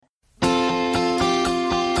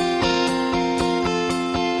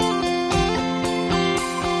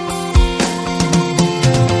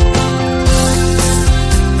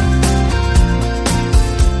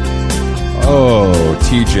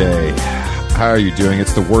How are you doing?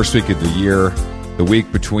 It's the worst week of the year, the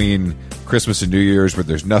week between Christmas and New Year's, where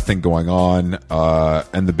there's nothing going on,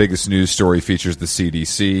 and the biggest news story features the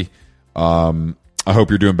CDC. I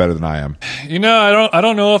hope you're doing better than I am. You know, I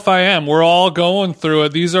don't know if I am. We're all going through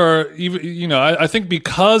it. These are, I think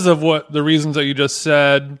because of the reasons that you just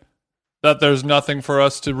said, that there's nothing for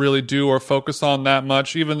us to really do or focus on that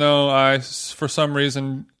much, even though I, for some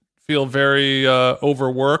reason, feel very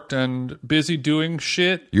overworked and busy doing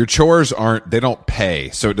shit. Your chores they don't pay,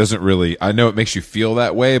 so it doesn't really, I know it makes you feel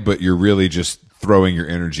that way, but you're really just throwing your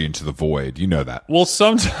energy into the void. You know that. Well,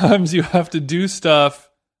 sometimes you have to do stuff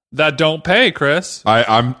that don't pay, Chris.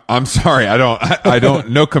 I'm sorry. I don't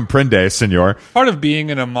no comprende, senor. Part of being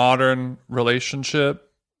in a modern relationship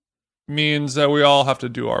means that we all have to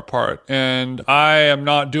do our part, and I am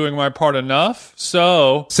not doing my part enough.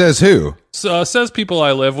 So says who? Says people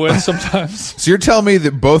I live with sometimes. So you're telling me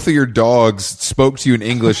that both of your dogs spoke to you in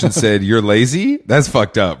English and said you're lazy? That's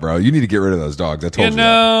fucked up, bro. You need to get rid of those dogs. I told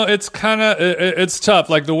you. It's kind of it's tough.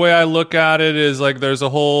 Like, the way I look at it is like there's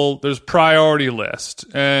priority list,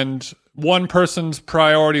 and one person's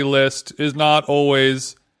priority list is not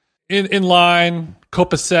always in line,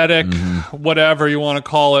 copacetic, whatever you want to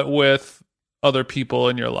call it, with other people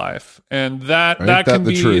in your life, and that can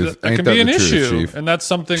be an issue, Chief. And that's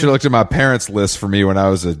something. Should have looked at my parents' list for me when I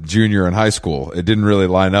was a junior in high school. It didn't really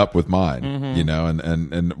line up with mine,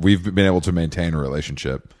 and we've been able to maintain a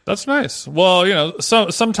relationship. That's nice. Well,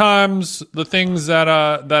 sometimes the things that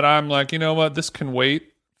I'm like, you know what, this can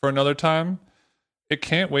wait for another time. It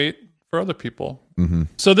can't wait for other people.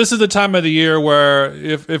 So this is the time of the year where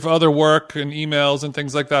if other work and emails and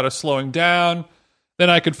things like that are slowing down, then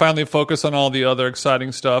I could finally focus on all the other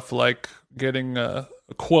exciting stuff, like getting a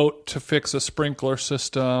quote to fix a sprinkler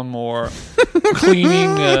system, or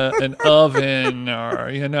cleaning an oven,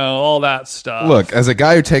 or all that stuff. Look, as a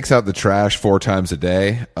guy who takes out the trash 4 times a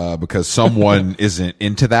day because someone isn't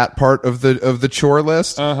into that part of the chore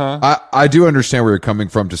list, I do understand where you're coming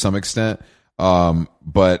from to some extent.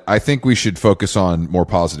 But I think we should focus on more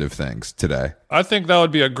positive things today. I think that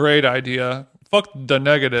would be a great idea. Fuck the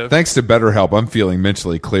negative. Thanks to BetterHelp, I'm feeling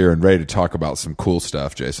mentally clear and ready to talk about some cool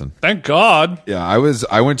stuff, Jason. Thank God. Yeah, we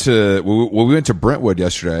went to Brentwood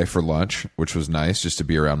yesterday for lunch, which was nice, just to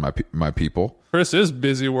be around my people. Chris is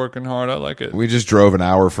busy working hard. I like it. We just drove an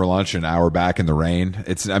hour for lunch, an hour back in the rain.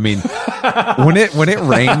 When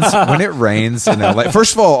it rains in LA.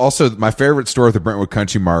 First of all, also my favorite store at the Brentwood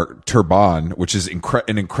Country Mart, Turban, which is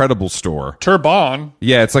an incredible store. Turban?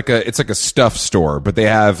 Yeah, it's like a stuff store, but they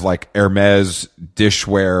have like Hermes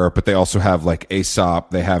dishware, but they also have like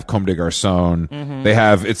Aesop. They have Comme des Garçons. They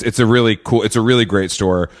have it's a really cool. It's a really great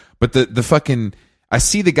store. But the fucking. I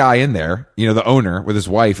see the guy in there, the owner with his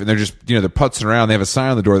wife, and they're just, they're putzing around. They have a sign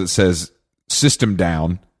on the door that says "System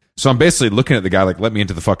Down." So I'm basically looking at the guy like, "Let me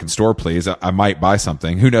into the fucking store, please. I might buy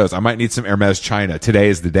something. Who knows? I might need some Hermes China. Today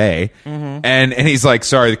is the day." And he's like,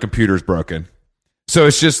 "Sorry, the computer's broken." So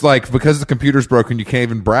it's just like, because the computer's broken, you can't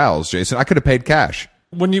even browse, Jason. I could have paid cash.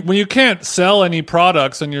 When you can't sell any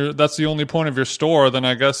products and that's the only point of your store, then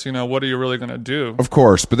I guess what are you really going to do? Of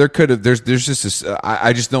course, but there's just this.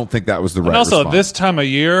 I just don't think that was the right. And also, response. This time of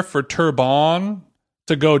year for Turban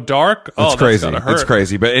to go dark, that's crazy. That's gotta hurt. It's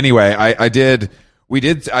crazy. But anyway, I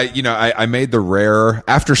made the rare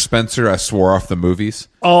after Spencer. I swore off the movies.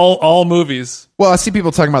 All movies. Well, I see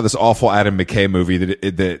people talking about this awful Adam McKay movie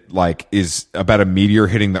that like is about a meteor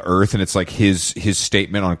hitting the Earth, and it's like his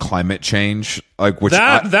statement on climate change. Like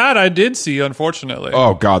that I did see, unfortunately.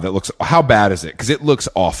 Oh God, that looks. How bad is it? Because it looks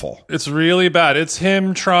awful. It's really bad. It's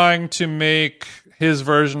him trying to make his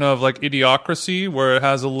version of like Idiocracy, where it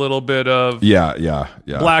has a little bit of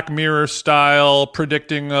Black Mirror style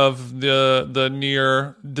predicting of the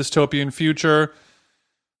near dystopian future,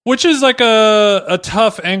 which is like a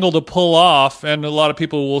tough angle to pull off. And a lot of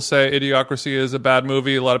people will say Idiocracy is a bad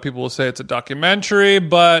movie. A lot of people will say it's a documentary,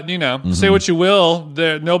 but say what you will,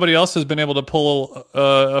 nobody else has been able to pull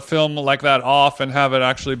a film like that off and have it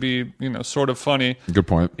actually be sort of funny. Good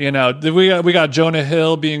point. We got Jonah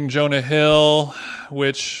Hill being Jonah Hill,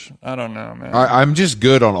 which I don't know, man. I'm just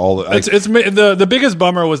good on all the. The biggest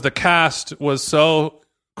bummer was the cast was so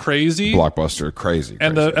crazy, blockbuster, crazy,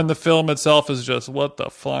 and the film itself is just, what the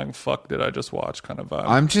flying fuck did I just watch kind of vibe.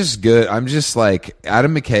 I'm just good. I'm just like,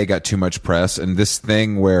 Adam McKay got too much press, and this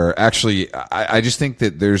thing where actually I just think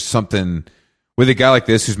that there's something with a guy like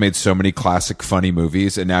this who's made so many classic funny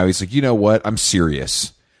movies, and now he's like, you know what? I'm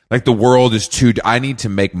serious. Like, the world is too. I need to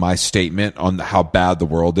make my statement on how bad the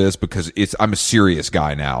world is, because I'm a serious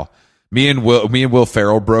guy now. Me and Will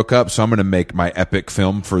Ferrell broke up, so I'm going to make my epic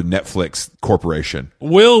film for Netflix Corporation.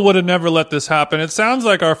 Will would have never let this happen. It sounds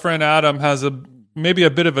like our friend Adam has maybe a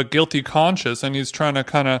bit of a guilty conscience, and he's trying to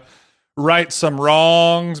kind of right some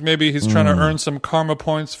wrongs. Maybe he's trying to earn some karma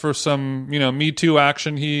points for some, Me Too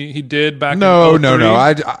action he did back in 2003.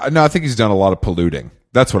 No. I think he's done a lot of polluting.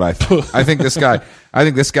 That's what I think. I think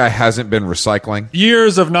this guy hasn't been recycling.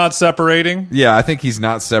 Years of not separating. Yeah, I think he's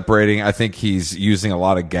not separating. I think he's using a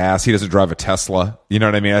lot of gas. He doesn't drive a Tesla. You know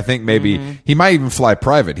what I mean? I think maybe he might even fly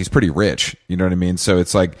private. He's pretty rich. You know what I mean? So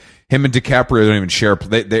it's like him and DiCaprio don't even share.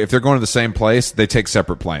 If they're going to the same place, they take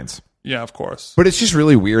separate planes. Yeah, of course. But it's just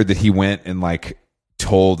really weird that he went and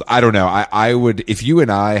told, I don't know, I would, if you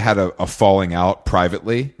and I had a falling out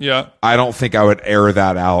privately, yeah, I don't think I would air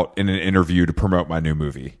that out in an interview to promote my new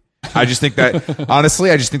movie. I just think that, honestly,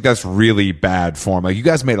 that's really bad form. Like, you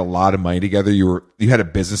guys made a lot of money together. You had a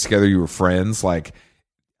business together. You were friends.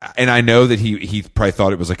 And I know that he probably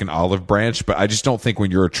thought it was like an olive branch, but I just don't think when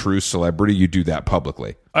you're a true celebrity, you do that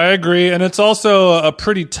publicly. I agree. And it's also a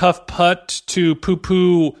pretty tough putt to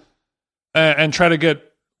poo-poo and try to get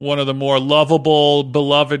one of the more lovable,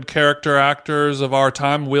 beloved character actors of our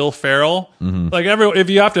time, Will Ferrell. Mm-hmm. If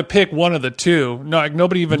you have to pick one of the two,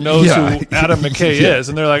 nobody even knows who Adam McKay is,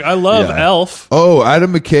 and they're like, "I love Elf." Oh,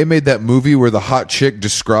 Adam McKay made that movie where the hot chick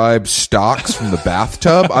describes stocks from the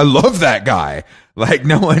bathtub. I love that guy.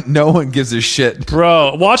 No one gives a shit,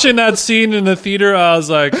 bro. Watching that scene in the theater, I was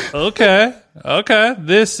like, okay,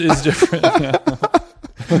 this is different.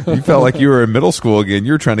 You felt like you were in middle school again.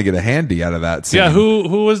 You were trying to get a handy out of that scene. Yeah,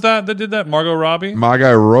 who was that did that? Margot Robbie?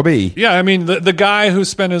 Margot Robbie. Yeah, I mean, the guy who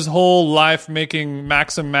spent his whole life making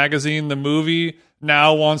Maxim magazine, the movie,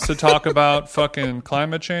 now wants to talk about fucking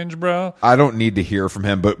climate change, bro. I don't need to hear from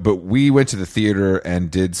him, but we went to the theater and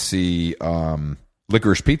did see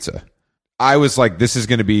Licorice Pizza. I was like, this is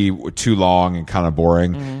going to be too long and kind of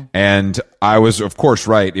boring. Mm-hmm. And I was, of course,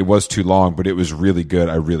 right. It was too long, but it was really good.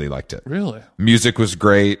 I really liked it. Really? Music was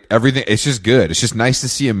great. Everything. It's just good. It's just nice to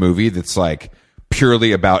see a movie that's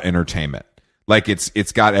purely about entertainment.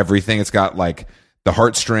 It's got everything. It's got the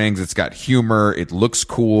heartstrings. It's got humor. It looks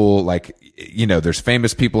cool. There's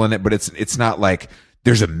famous people in it, but it's not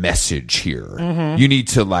there's a message here. Mm-hmm. You need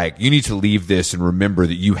to leave this and remember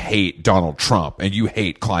that you hate Donald Trump and you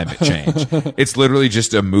hate climate change. It's literally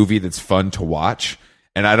just a movie that's fun to watch.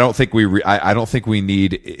 And I don't think we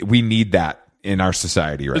need that in our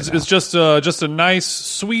society right now. It's just a nice,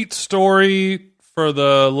 sweet story for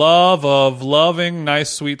the love of loving nice,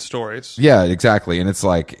 sweet stories. Yeah, exactly. And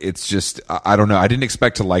it's just, I don't know. I didn't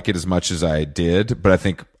expect to like it as much as I did, but I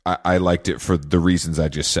think I liked it for the reasons I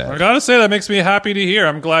just said. I gotta say, that makes me happy to hear.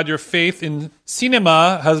 I'm glad your faith in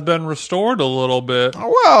cinema has been restored a little bit.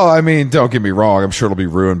 Well, I mean, don't get me wrong. I'm sure it'll be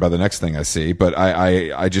ruined by the next thing I see, but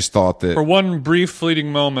I just thought that for one brief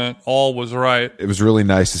fleeting moment, all was right. It was really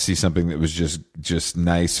nice to see something that was just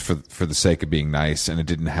nice for the sake of being nice, and it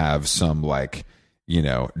didn't have some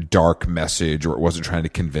dark message, or it wasn't trying to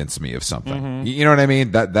convince me of something. Mm-hmm. You know what I mean?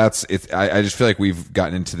 That's it. I just feel like we've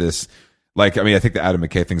gotten into this. I think the Adam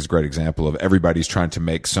McKay thing is a great example of everybody's trying to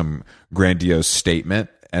make some grandiose statement,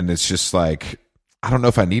 and it's just I don't know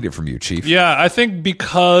if I need it from you, Chief. Yeah, I think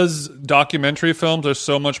because documentary films are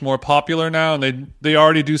so much more popular now, and they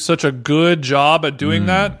already do such a good job at doing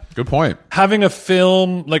that. Good point. Having a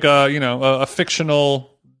film a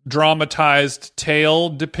fictional dramatized tale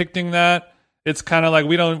depicting that, it's kind of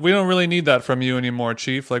we don't really need that from you anymore,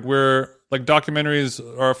 Chief. Documentaries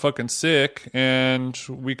are fucking sick, and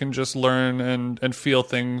we can just learn and feel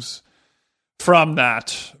things from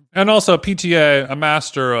that. And also, PTA, a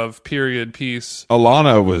master of period piece.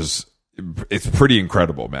 Alana it's pretty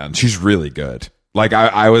incredible, man. She's really good.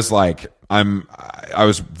 I was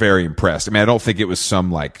very impressed. I mean, I don't think it was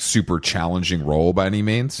some super challenging role by any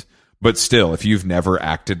means. But still, if you've never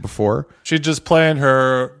acted before... She's just playing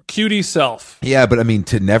her cutie self. Yeah, but I mean,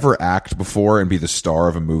 to never act before and be the star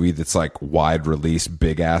of a movie that's wide release,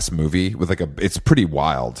 big ass movie with it's pretty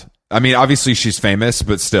wild. I mean, obviously she's famous,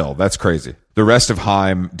 but still, that's crazy. The rest of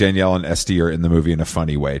Haim, Danielle, and Esty are in the movie in a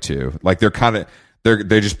funny way too. They're kind of...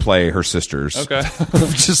 They just play her sisters. Okay.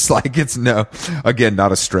 Just it's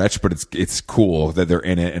not a stretch, but it's cool that they're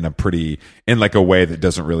in it in a way that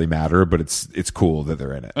doesn't really matter, but it's cool that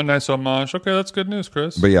they're in it. A nice homage. Okay, that's good news,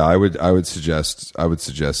 Chris. But yeah, I would suggest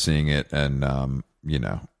seeing it and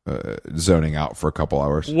zoning out for a couple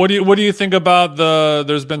hours. What do you think about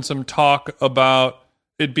there's been some talk about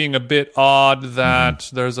it being a bit odd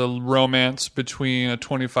that there's a romance between a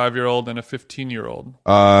 25-year-old and a 15-year-old.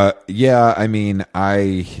 Yeah, I mean,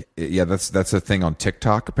 that's a thing on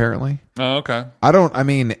TikTok apparently. Oh, okay.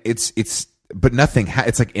 It's but nothing.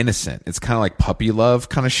 It's like innocent. It's kind of like puppy love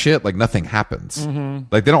kind of shit. Like nothing happens.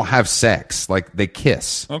 Like they don't have sex. Like they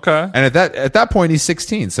kiss. Okay. And at that point he's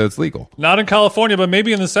 16, so it's legal. Not in California, but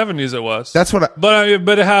maybe in the 70s it was. That's what. But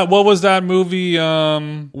it had. What was that movie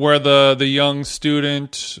where the young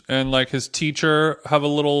student and like his teacher have a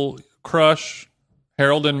little crush?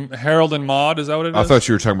 Harold and Maude, is that what it is? I thought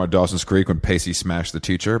you were talking about Dawson's Creek when Pacey smashed the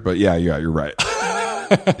teacher, but yeah, you're right.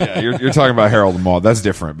 Yeah, you're talking about Harold and Maude. That's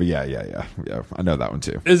different, but yeah. I know that one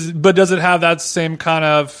too. But does it have that same kind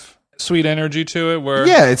of sweet energy to it? Where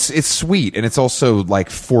it's sweet, and it's also like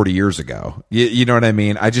 40 years ago. You know what I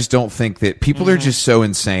mean? I just don't think that people are just so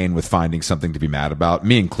insane with finding something to be mad about,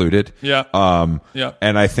 me included. Yeah. Yeah.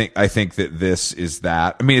 And I think that this is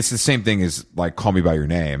that. I mean, it's the same thing as like Call Me by Your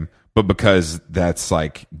Name. But because that's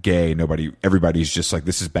like gay, everybody's just like,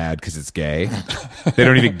 this is bad because it's gay. They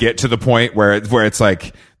don't even get to the point where it's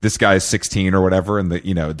like this guy's 16 or whatever, and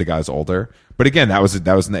the guy's older. But again, that was in the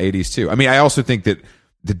 80s too. I mean, I also think that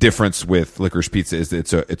the difference with Licorice Pizza is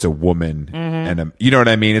that it's a woman, and you know what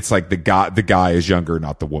I mean. It's like the guy is younger,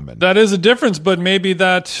 not the woman. That is a difference, but maybe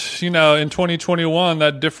that in 2021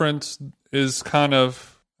 that difference is kind of.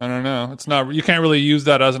 I don't know. It's not. You can't really use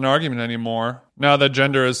that as an argument anymore. Now that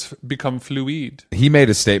gender has become fluid. He made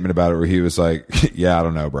a statement about it where he was like, "Yeah, I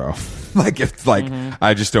don't know, bro. Like, it's like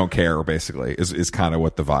I just don't care." Basically, is kind of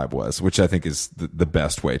what the vibe was, which I think is the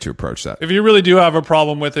best way to approach that. If you really do have a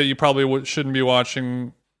problem with it, you probably shouldn't be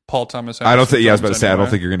watching Paul Thomas Anderson. I don't think. Yeah, I was about to say. I don't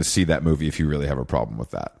think you're going to see that movie if you really have a problem with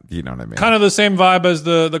that. You know what I mean? Kind of the same vibe as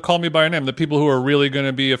the Call Me by Your Name. The people who are really going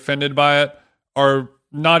to be offended by it are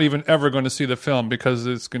not even ever going to see the film because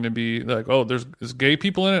it's going to be like, oh, there's gay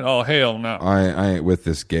people in it. Oh, hell no. I ain't with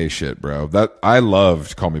this gay shit, bro. That I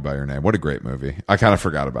loved Call Me by Your Name. What a great movie. I kind of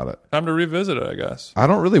forgot about it. Time to revisit it, I guess. I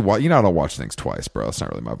don't really watch. I don't watch things twice, bro. It's not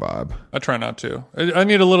really my vibe. I try not to. I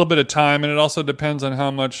need a little bit of time, and it also depends on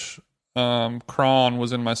how much Cron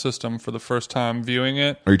was in my system for the first time viewing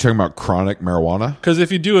it. Are you talking about chronic marijuana? Because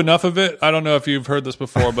if you do enough of it, I don't know if you've heard this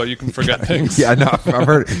before, but you can forget things. Yeah, no, I've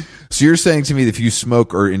heard it. So you're saying to me that if you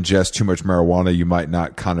smoke or ingest too much marijuana, you might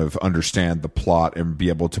not kind of understand the plot and be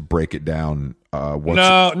able to break it down?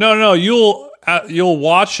 No. You'll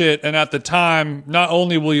watch it, and at the time, not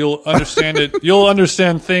only will you understand it, you'll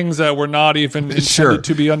understand things that were not even intended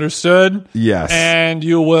to be understood. Yes. And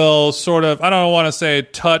you will sort of, I don't want to say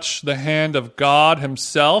touch the hand of God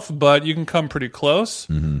himself, but you can come pretty close.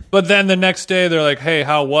 But then the next day, they're like, hey,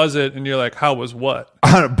 how was it? And you're like, how was what?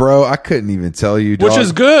 Bro, I couldn't even tell you, dog. Which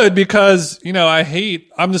is good because,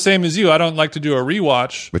 I'm the same as you. I don't like to do a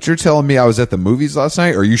rewatch. But you're telling me I was at the movies last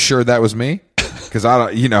night? Are you sure that was me? Because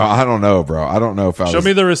I don't know, bro. I don't know if I Show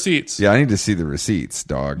me the receipts. Yeah, I need to see the receipts,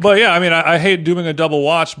 dog. But yeah, I mean, I hate doing a double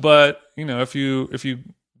watch, but if you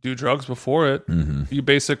do drugs before it, you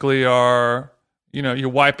basically are, you're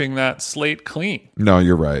wiping that slate clean. No,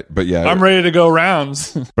 you're right. But yeah, I'm ready to go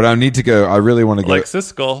rounds. But I need to go. I really want to go. Like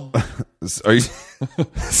Siskel. Are you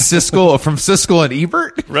Siskel from Siskel and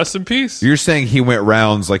Ebert? Rest in peace. You're saying he went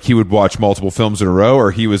rounds like he would watch multiple films in a row,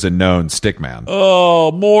 or he was a known stick man?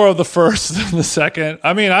 Oh, more of the first than the second.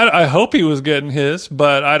 I mean, I hope he was getting his,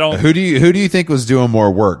 but I don't. Who do you think was doing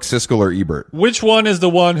more work, Siskel or Ebert? Which one is the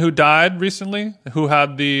one who died recently? Who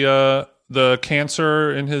had the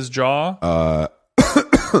cancer in his jaw?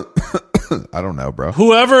 I don't know, bro.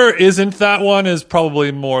 Whoever isn't that one is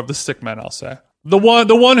probably more of the stick man, I'll say. The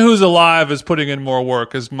one who's alive is putting in more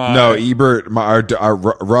work. Is my no Ebert? Our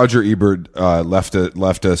Roger Ebert left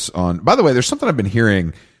us on. By the way, there's something I've been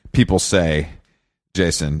hearing people say,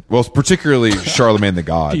 Jason. Well, particularly Charlemagne the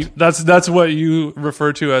God. That's what you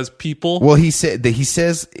refer to as people. Well, he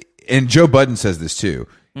says, and Joe Budden says this too.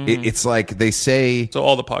 It's like they say. So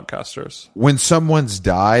all the podcasters, when someone's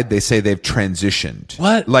died, they say they've transitioned.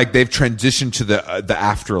 What? Like they've transitioned to the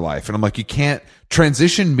afterlife, and I'm like, you can't.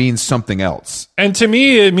 Transition means something else. And to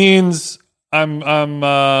me, it means I'm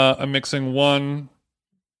mixing one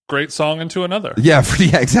great song into another. Yeah,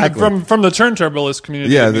 exactly. From the turntablist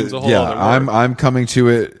community, it means a whole other word. I'm coming to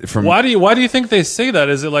it from. Why do you think they say that?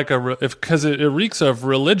 Is it like because it reeks of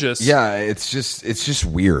religious? Yeah, it's just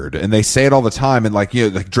weird, and they say it all the time. And like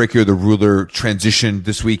Drake, you're the ruler, transitioned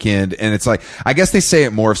this weekend, and it's like I guess they say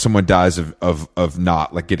it more if someone dies of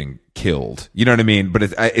not like getting killed. You know what I mean? But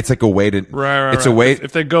it's like a way to it's a way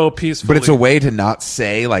if they go peacefully. But it's a way to not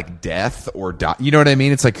say like death or die. You know what I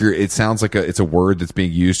mean? It's like it sounds like it's a word that's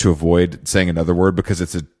being used to avoid saying another word because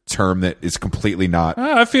it's a term that is completely not.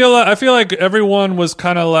 I feel like everyone was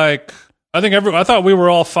kind of like I thought we were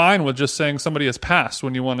all fine with just saying somebody has passed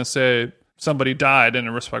when you want to say somebody died in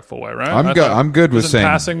a respectful way, right? I'm good with saying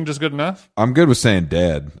passing just good enough. I'm good with saying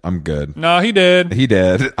dead. I'm good. No, he did. He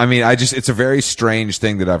did. I mean, it's a very strange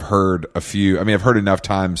thing that I've heard I've heard enough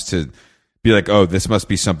times to be like, oh, this must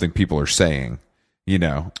be something people are saying,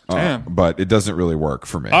 but it doesn't really work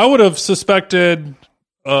for me. I would have suspected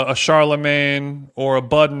a Charlemagne or a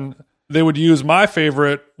Budden. They would use my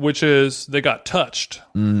favorite, which is they got touched.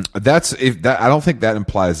 I don't think that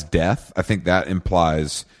implies death. I think that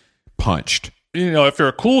implies punched. If you're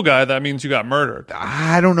a cool guy, that means you got murdered.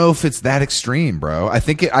 I don't know if it's that extreme, bro.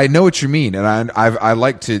 I know what you mean, and I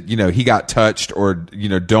like to, he got touched, or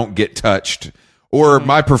don't get touched, or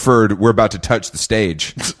my preferred, we're about to touch the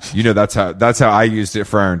stage. That's how I used it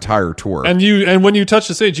for our entire tour. And when you touch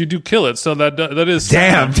the stage, you do kill it. So that is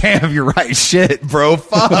damn, you're right. Shit, bro.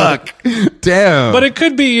 Fuck. Damn. But it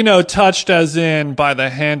could be, touched as in by the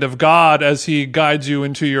hand of God as he guides you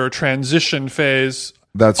into your transition phase.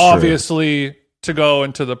 That's obviously true. To go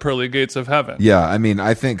into the pearly gates of heaven. Yeah, I mean,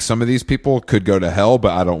 I think some of these people could go to hell,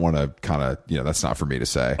 but I don't want to kind of, that's not for me to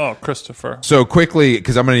say. Oh, Christopher. So quickly,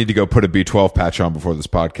 because I'm going to need to go put a B12 patch on before this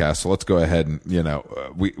podcast, so let's go ahead and,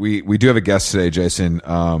 we do have a guest today, Jason,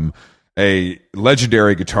 a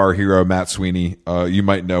legendary guitar hero, Matt Sweeney. You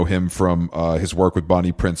might know him from his work with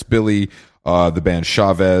Bonnie Prince Billy, the band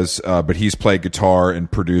Chavez, but he's played guitar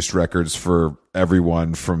and produced records for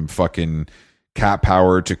everyone from fucking Cat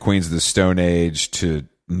Power to Queens of the Stone Age to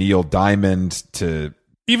Neil Diamond to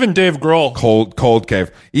even Dave Grohl. Cold Cave.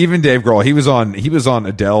 Even Dave Grohl. He was on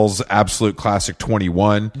Adele's absolute classic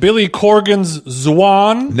 21. Billy Corgan's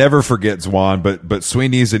Zwan. Never forget Zwan, but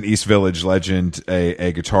Sweeney's an East Village legend,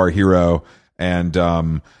 a guitar hero, and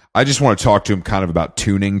I just want to talk to him kind of about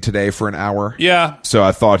tuning today for an hour. Yeah. So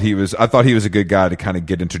I thought he was a good guy to kind of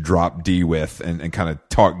get into drop D with and kind of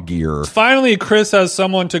talk gear. Finally, Chris has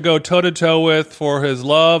someone to go toe to toe with for his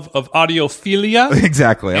love of audiophilia.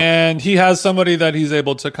 Exactly. And he has somebody that he's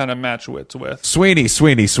able to kind of match wits with. Sweeney.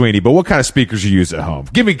 But what kind of speakers you use at home?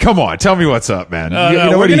 Come on. Tell me what's up, man.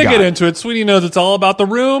 We're going to get into it. Sweeney knows it's all about the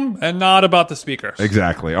room and not about the speakers.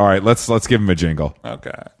 Exactly. All right. Let's give him a jingle.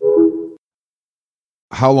 Okay.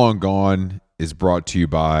 How Long Gone is brought to you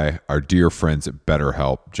by our dear friends at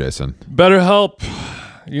BetterHelp, Jason. BetterHelp,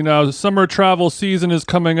 summer travel season is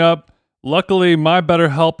coming up. Luckily, my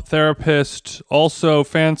BetterHelp therapist also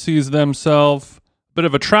fancies themselves a bit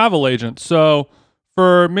of a travel agent. So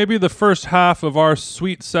for maybe the first half of our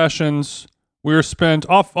sweet sessions, we were spent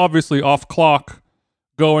obviously off clock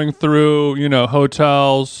going through,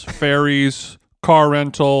 hotels, ferries, car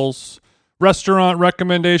rentals, restaurant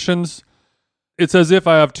recommendations. It's as if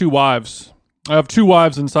I have two wives. I have two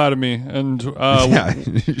wives inside of me, and yeah,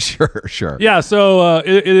 sure. Yeah, so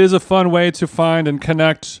it is a fun way to find and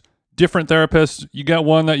connect different therapists. You get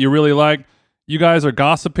one that you really like. You guys are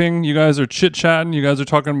gossiping. You guys are chit-chatting. You guys are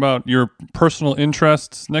talking about your personal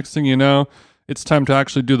interests. Next thing you know, it's time to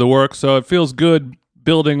actually do the work. So it feels good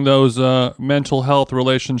building those mental health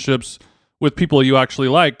relationships with people you actually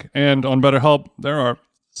like. And on BetterHelp, there are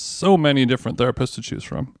so many different therapists to choose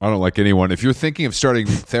from. I don't like anyone. If you're thinking of starting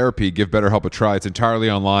therapy, give BetterHelp a try. It's entirely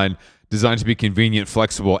online, designed to be convenient,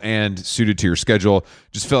 flexible, and suited to your schedule.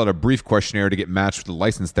 Just fill out a brief questionnaire to get matched with a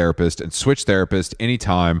licensed therapist and switch therapist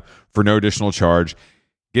anytime for no additional charge.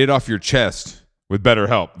 Get it off your chest with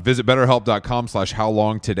BetterHelp. Visit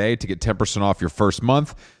BetterHelp.com/howlong today to get 10% off your first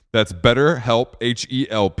month. That's BetterHelp,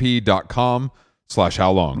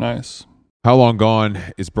 HELP.com/howlong. Nice. How Long Gone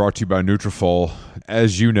is brought to you by Nutrafol.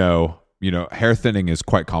 As you know, hair thinning is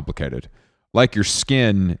quite complicated. Like your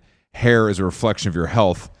skin, hair is a reflection of your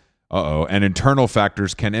health. And internal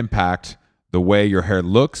factors can impact the way your hair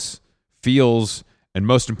looks, feels, and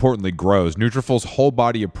most importantly, grows. Nutrafol's whole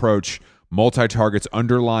body approach multi-targets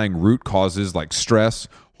underlying root causes like stress,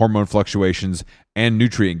 hormone fluctuations, and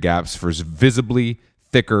nutrient gaps for visibly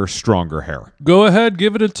thicker, stronger hair. Go ahead,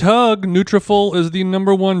 give it a tug. Nutrafol is the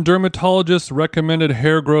 #1 dermatologist recommended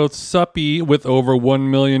hair growth suppy with over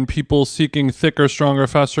 1 million people seeking thicker, stronger,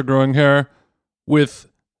 faster growing hair with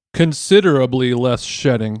considerably less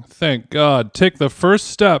shedding. Thank God. Take the first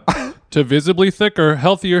step to visibly thicker,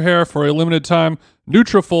 healthier hair for a limited time.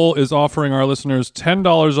 Nutrafol is offering our listeners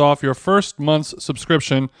 $10 off your first month's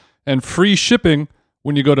subscription and free shipping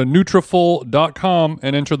when you go to Nutrafol.com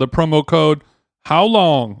and enter the promo code How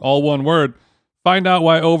Long, all one word. Find out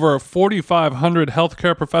why over 4,500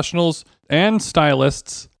 healthcare professionals and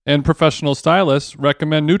stylists and professional stylists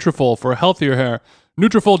recommend Nutrafol for healthier hair.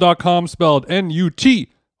 Nutrafol.com, spelled Nutrafol.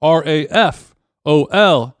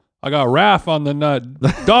 I got RAF on the nut.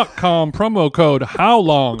 .com, promo code How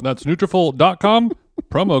Long. That's Nutrafol.com,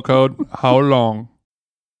 promo code How Long.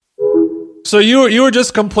 So you were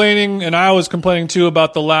just complaining, and I was complaining too,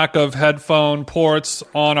 about the lack of headphone ports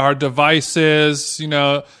on our devices. You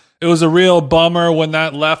know, it was a real bummer when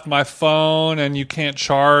that left my phone, and you can't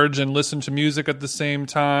charge and listen to music at the same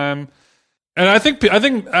time. And I think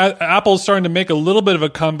Apple's starting to make a little bit of a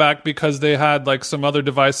comeback because they had like some other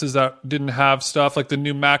devices that didn't have stuff. Like the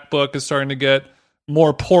new MacBook is starting to get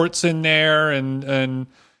more ports in there, and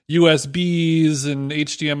USBs and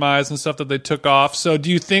HDMIs and stuff that they took off. So do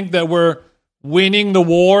you think that we're winning the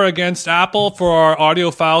war against Apple for our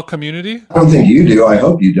audiophile community? I don't think you do. I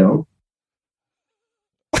hope you don't.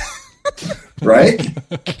 Right?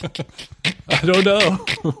 I don't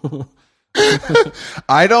know.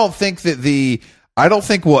 I don't think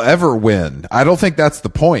we'll ever win. I don't think that's the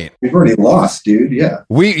point. We've already lost, dude. Yeah.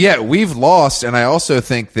 We've lost, and I also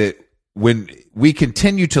think that when we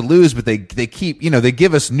continue to lose, but they keep, they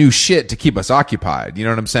give us new shit to keep us occupied. You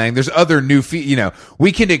know what I'm saying? There's other new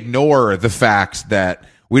we can ignore the fact that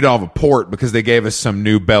we don't have a port because they gave us some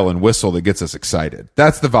new bell and whistle that gets us excited.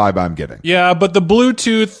 That's the vibe I'm getting. Yeah, but the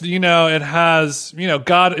Bluetooth, it has,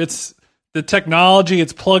 it's the technology,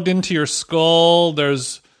 it's plugged into your skull.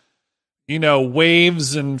 There's,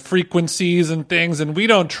 waves and frequencies and things, and we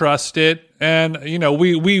don't trust it. And,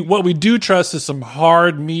 we what we do trust is some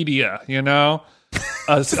hard media,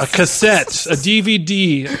 a cassette, a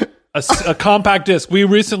DVD, a compact disc. We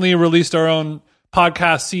recently released our own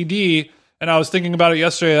podcast CD, and I was thinking about it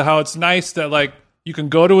yesterday, how it's nice that like you can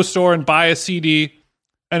go to a store and buy a CD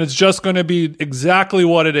and it's just going to be exactly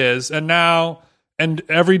what it is. And now and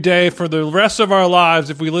every day for the rest of our lives,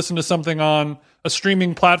 if we listen to something on a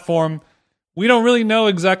streaming platform, we don't really know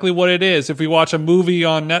exactly what it is. If we watch a movie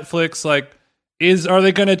on Netflix, like, are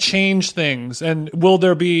they going to change things? And will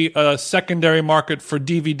there be a secondary market for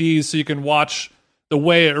DVDs so you can watch the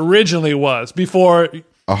way it originally was before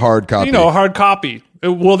a hard copy? A hard copy.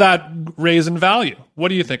 Will that raise in value? What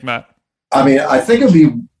do you think, Matt? I mean, I think it'd be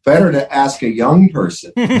better to ask a young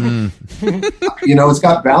person. It's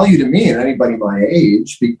got value to me and anybody my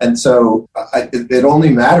age. And so it only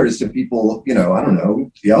matters to people, I don't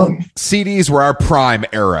know, young. CDs were our prime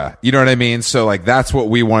era. You know what I mean? So like, that's what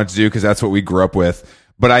we wanted to do because that's what we grew up with.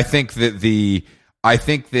 But I think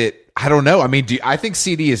that I don't know. I mean, I think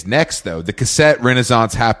CD is next, though. The cassette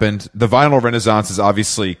renaissance happened. The vinyl renaissance is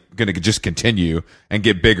obviously going to just continue and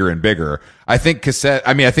get bigger and bigger. I think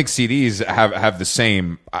CDs have the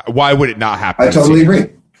same. Why would it not happen? I totally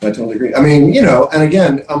agree. I mean, and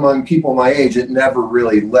again, among people my age, it never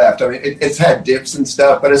really left. I mean, it's had dips and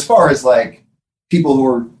stuff, but as far as like people who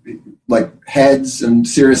are like heads and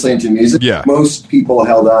seriously into music, most people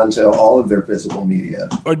held on to all of their physical media.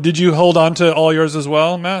 Or did you hold on to all yours as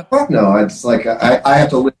well, Matt? Fuck no. It's like I have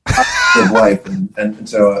to live a life, and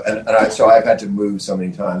so I've had to move so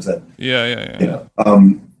many times that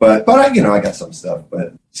But I got some stuff.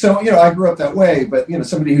 But so I grew up that way. But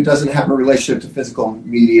somebody who doesn't have a relationship to physical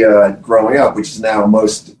media growing up, which is now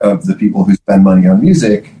most of the people who spend money on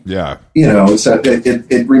music. Yeah. So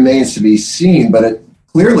it remains to be seen, but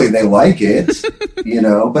clearly they like it.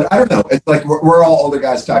 But I don't know. It's like we're all older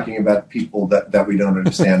guys talking about people that we don't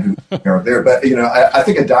understand who are there. But I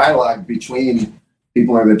think a dialogue between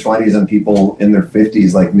people in their 20s and people in their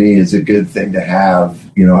 50s like me is a good thing to have.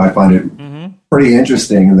 I find it pretty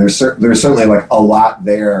interesting. And there's certainly like a lot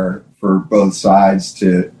there for both sides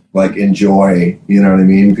to like enjoy, you know what I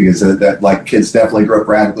mean? Because that like kids definitely grow up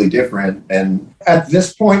radically different. And at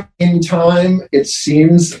this point in time, it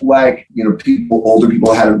seems like, older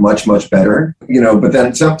people had it much, much better, but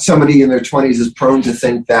then somebody in their 20s is prone to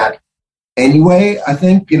think that anyway. I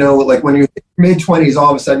think, like when you're mid-20s, all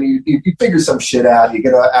of a sudden you figure some shit out, you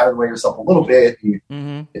get out of the way yourself a little bit, you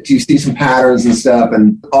see some patterns and stuff,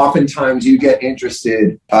 and oftentimes you get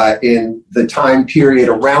interested in the time period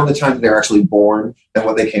around the time that they're actually born and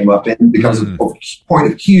what they came up in becomes a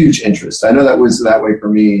point of huge interest. I know that was that way for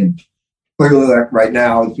me, and clearly right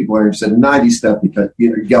now people are interested in 90s stuff because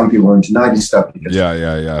young people are into 90s stuff because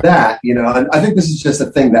that, and I think this is just a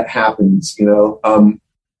thing that happens,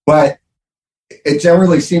 but it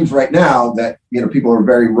generally seems right now that people are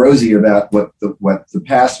very rosy about what the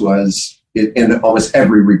past was in almost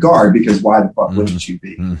every regard, because why the fuck wouldn't you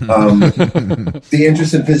be? The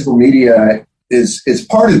interest in physical media is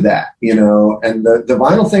part of that, and the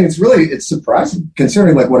vinyl thing, it's surprising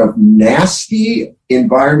considering like what a nasty,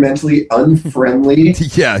 environmentally unfriendly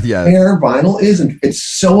hair vinyl is, and it's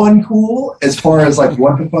so uncool as far as like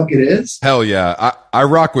what the fuck it is. Hell yeah, I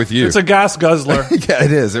rock with you. It's a gas guzzler. Yeah,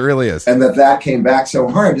 it is. It really is. And that came back so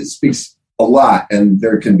hard, it speaks a lot. And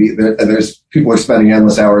there's people are spending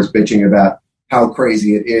endless hours bitching about how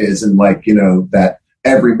crazy it is, and like that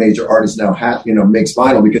every major artist now makes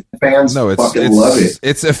vinyl because fans fucking love it.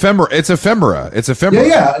 It's ephemera. It's ephemera.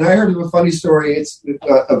 Yeah. And I heard of a funny story. It's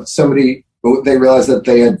of somebody. They realized that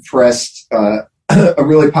they had pressed a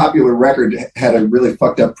really popular record, had a really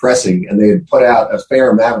fucked up pressing, and they had put out a fair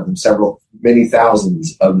amount of them, many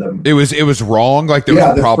thousands of them. It was wrong. Like there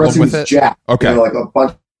was a problem with it. Jacked, okay, like a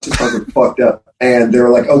bunch of stuff was fucked up. And they were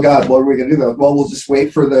like, "Oh God, what are we going to do?" Well, we'll just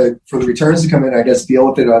wait for the returns to come in. I guess deal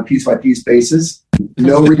with it on a piece by piece basis.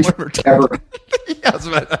 No return ever.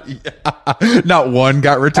 Not one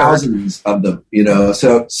got returned. Thousands of them,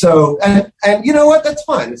 So and you know what? That's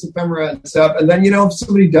fine. It's ephemera and stuff. And then if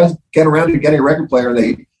somebody does get around to getting a record player,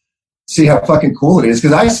 they see how fucking cool it is.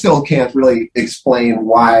 Because I still can't really explain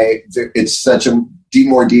why it's such a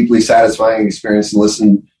more deeply satisfying experience to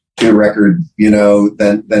listen to a record,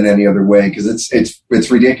 than any other way, because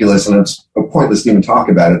it's ridiculous and it's pointless to even talk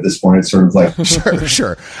about it at this point. It's sort of like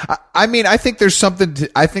sure. I mean, I think there's something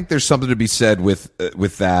to be said with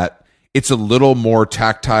that. It's a little more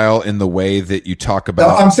tactile in the way that you talk about.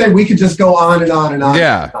 No, I'm saying we could just go on and on and on.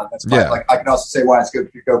 Yeah, and on. That's fine. Like I can also say why it's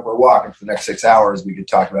good to go for a walk, and for the next 6 hours we could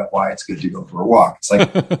talk about why it's good to go for a walk. It's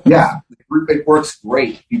like, yeah, it works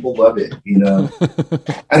great. People love it,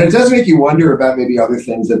 and it does make you wonder about maybe other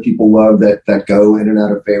things that people love that go in and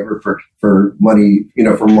out of favor for money,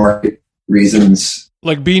 for market reasons.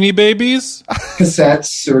 Like Beanie Babies,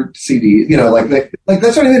 cassettes or CDs. Like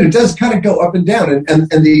that's what I mean. It does kind of go up and down,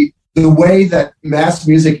 and the way that mass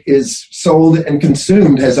music is sold and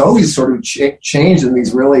consumed has always sort of changed in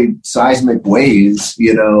these really seismic ways,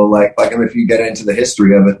 like if you get into the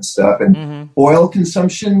history of it and stuff. And oil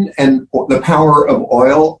consumption and the power of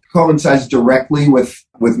oil coincides directly with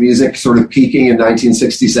music sort of peaking in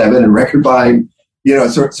 1967 and record buying.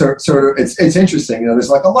 Sort of, it's interesting. There's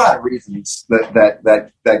like a lot of reasons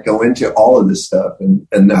that go into all of this stuff,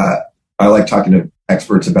 and I like talking to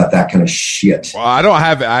experts about that kind of shit. Well, I don't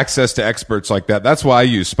have access to experts like that. That's why I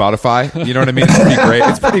use Spotify. You know what I mean? It's pretty great.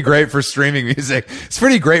 It's pretty great for streaming music. It's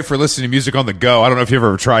pretty great for listening to music on the go. I don't know if you've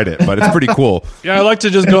ever tried it, but it's pretty cool. Yeah, I like to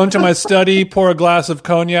just go into my study, pour a glass of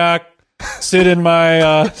cognac, sit in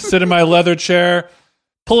my leather chair,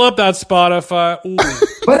 pull up that Spotify. Ooh.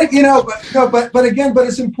 But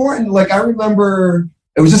it's important. Like I remember,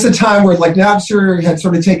 it was just a time where like Napster had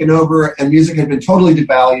sort of taken over, and music had been totally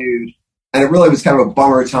devalued. And it really was kind of a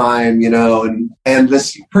bummer time, and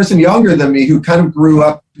this person younger than me who kind of grew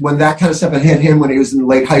up when that kind of stuff had hit him when he was in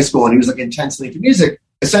late high school and he was like intensely into music.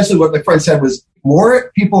 Essentially what my friend said was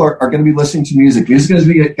more people are going to be listening to music. Music is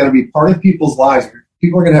going to be part of people's lives.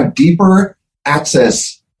 People are going to have deeper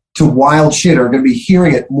access to wild shit, are going to be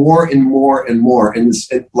hearing it more and more and more. And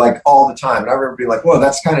like all the time. And I remember being like, whoa,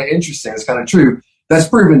 that's kind of interesting. It's kind of true. That's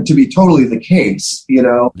proven to be totally the case,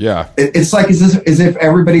 Yeah. It's like as if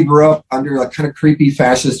everybody grew up under a kind of creepy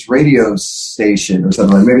fascist radio station or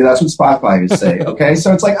something. Like maybe that's what Spotify is saying. Okay,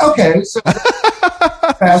 so it's like so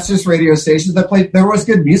fascist radio stations that played. There was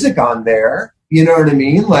good music on there. You know what I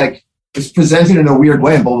mean? Like it's presented in a weird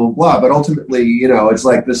way, and blah blah blah. But ultimately, it's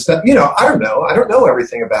like this stuff. I don't know. I don't know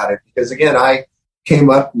everything about it because again, I came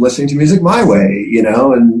up listening to music my way.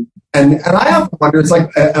 And I often wonder, it's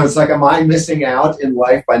like, am I missing out in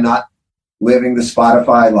life by not living the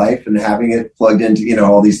Spotify life and having it plugged into,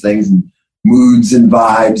 all these things and moods and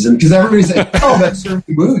vibes? And because everybody's like, oh, that's certain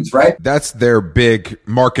moods, right? That's their big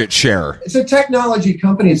market share. It's a technology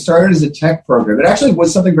company. It started as a tech program. It actually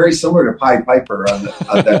was something very similar to Pied Piper on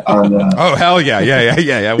oh, hell yeah.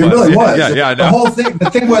 It really was. Yeah, I know. The whole thing, the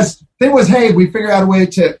thing was, hey, we figured out a way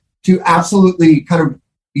to absolutely kind of,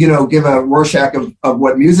 give a Rorschach of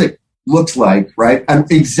what music looks like, right?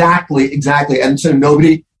 And exactly. And so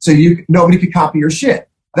nobody could copy your shit.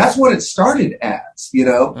 That's what it started as,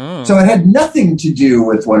 So it had nothing to do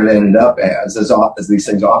with what it ended up as these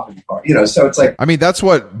things often are, So it's like, I mean, that's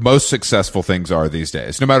what most successful things are these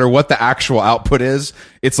days. No matter what the actual output is,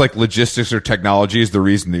 it's like logistics or technology is the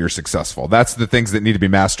reason that you're successful. That's the things that need to be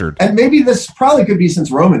mastered. And maybe this probably could be since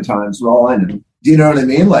Roman times, for all I know. Do you know what I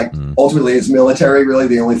mean? Like, ultimately, is military really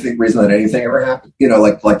the only reason that anything ever happened?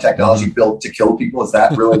 Like technology built to kill people? Is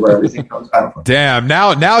that really where everything comes? I don't know. Damn!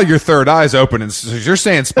 Now your third eye's open, and so you're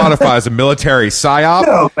saying Spotify is a military psyop?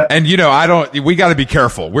 No, and I don't. We got to be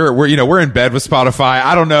careful. We're in bed with Spotify.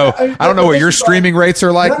 I don't know. I don't know what your streaming rates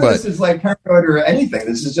are like, but this is like paranoid or anything.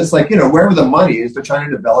 This is just like wherever the money is, they're trying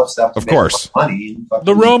to develop stuff. Of course, money.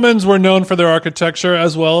 The Romans were known for their architecture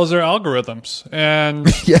as well as their algorithms, and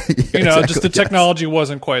exactly, just the technology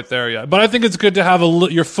wasn't quite there yet. But I think it's good to have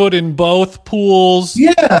your foot in both pools.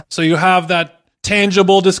 Yeah. So you have that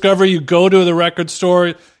tangible discovery. You go to the record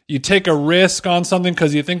store, you take a risk on something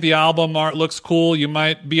because you think the album art looks cool. You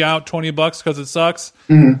might be out $20 because it sucks.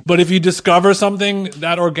 Mm-hmm. But if you discover something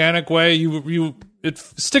that organic way, it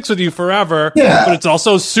sticks with you forever. Yeah. But it's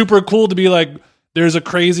also super cool to be like, there's a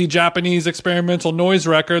crazy Japanese experimental noise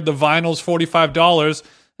record. The vinyl's $45.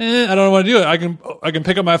 I don't want to do it. I can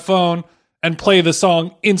pick up my phone and play the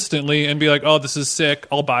song instantly and be like, oh, this is sick.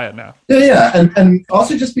 I'll buy it now. Yeah. And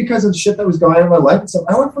also just because of shit that was going on in my life and stuff,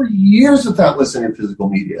 I went for years without listening to physical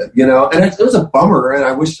media, and it was a bummer, and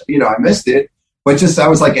I wish, I missed it, but just, I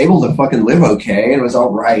was like able to fucking live okay, and it was all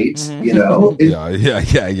right,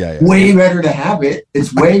 Yeah. Way better to have it.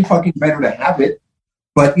 It's way fucking better to have it.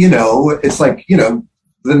 But, it's like, the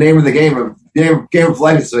name of the game of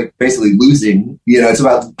life is like basically losing, it's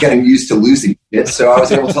about getting used to losing it. So I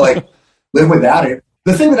was able to like live without it.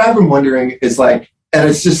 The thing that I've been wondering is like, and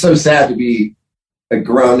it's just so sad to be a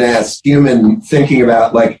grown ass human thinking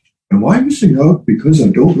about like, am I missing out because I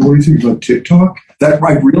don't know anything about TikTok? I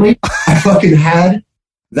fucking had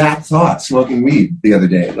that thought smoking weed the other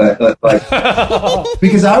day. Like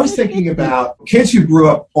because I was thinking about kids who grew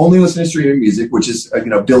up only listening to streaming music, which is,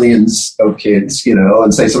 billions of kids,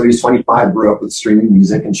 and say somebody who's 25 grew up with streaming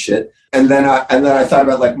music and shit. And then I thought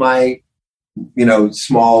about like my,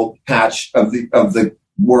 small patch of the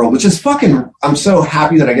world, which is fucking, I'm so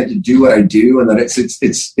happy that I get to do what I do, and that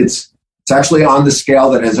it's actually on the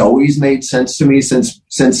scale that has always made sense to me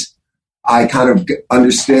since I kind of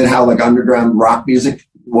understood how like underground rock music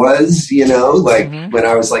was, when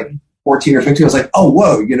I was like 14 or 15, I was like, oh,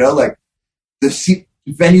 whoa, like the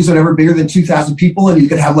venues are never bigger than 2,000 people, and you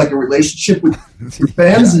could have like a relationship with your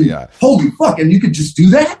fans, holy fuck, and you could just do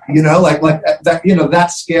that, like that,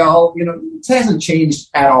 that scale, it hasn't changed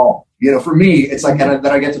at all. For me, it's like, and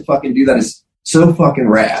that I get to fucking do that is so fucking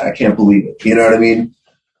rad. I can't believe it. You know what I mean?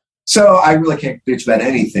 So I really can't bitch about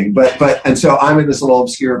anything, and so I'm in this little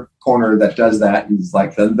obscure corner that does that. And it's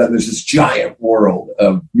like, then there's this giant world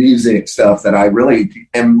of music stuff that I really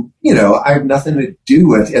am, I have nothing to do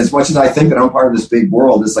with. As much as I think that I'm part of this big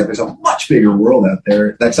world, it's like, there's a much bigger world out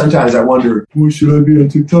there that sometimes I wonder, should I be on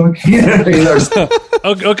TikTok?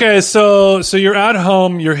 Okay. So you're at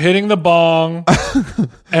home, you're hitting the bong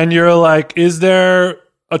and you're like, is there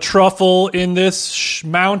a truffle in this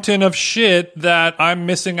mountain of shit that I'm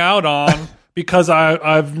missing out on because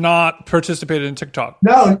I've not participated in TikTok?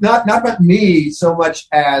 No, not about me so much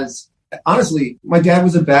as, honestly, my dad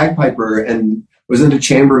was a bagpiper and was into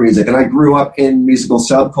chamber music, and I grew up in musical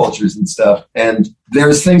subcultures and stuff, and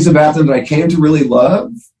there's things about them that I came to really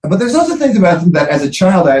love, but there's also things about them that as a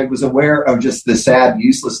child I was aware of just the sad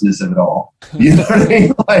uselessness of it all. You know what I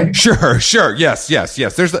mean? Like, sure. Yes.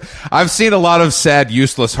 I've seen a lot of sad,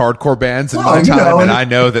 useless hardcore bands in my time, and I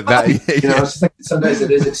know that it's just like sometimes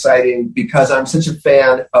it is exciting because I'm such a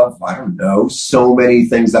fan of, I don't know, so many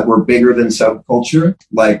things that were bigger than subculture,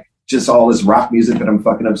 like just all this rock music that I'm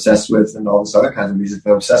fucking obsessed with and all this other kinds of music that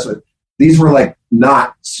I'm obsessed with. These were like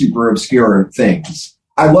not super obscure things.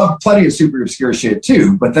 I love plenty of super obscure shit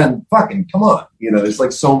too, but then fucking come on, there's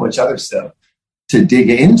like so much other stuff to dig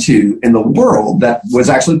into in the world that was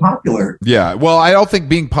actually popular. Yeah. Well, I don't think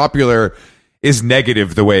being popular is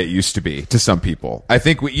negative the way it used to be to some people. I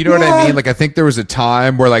think, what I mean? Like, I think there was a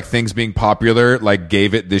time where like things being popular, like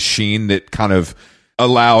gave it this sheen that kind of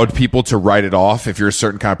allowed people to write it off. If you're a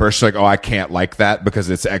certain kind of person, like, oh, I can't like that because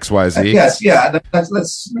it's XYZ. Yes. Yeah.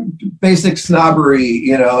 That's basic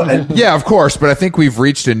snobbery, and yeah, of course. But I think we've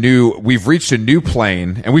reached a new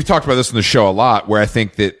plane, and we've talked about this on the show a lot, where I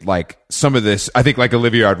think that like some of this, I think like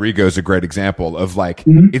Olivia Rodrigo is a great example of like,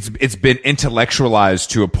 it's been intellectualized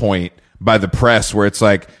to a point by the press where it's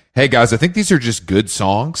like, hey guys, I think these are just good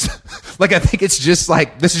songs. Like, I think it's just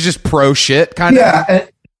like, this is just pro shit kind of. Yeah.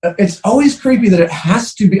 It's always creepy that it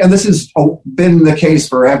has to be, and this has been the case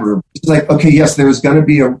forever. It's like, okay, yes, there's going to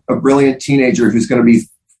be a brilliant teenager who's going to be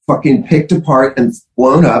fucking picked apart and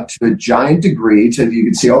blown up to a giant degree to, you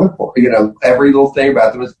can see all the, every little thing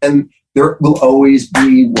about them. And there will always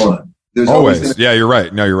be one. There's always. Yeah, you're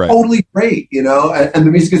right. No, you're right. Totally great, and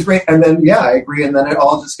the music is great. And then, yeah, I agree. And then it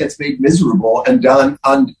all just gets made miserable and done,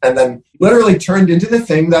 and then literally turned into the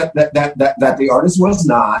thing that the artist was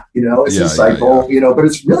not, it's a cycle, but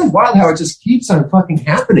it's really wild how it just keeps on fucking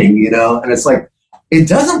happening, and it's like, it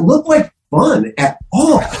doesn't look like fun at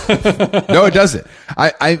all. No, it doesn't.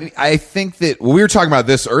 I think that we were talking about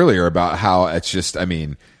this earlier about how it's just, I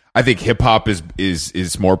think hip hop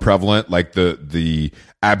is more prevalent, like the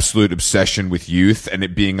absolute obsession with youth and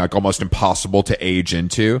it being like almost impossible to age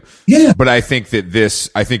into. Yeah. But I think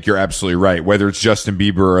you're absolutely right. Whether it's Justin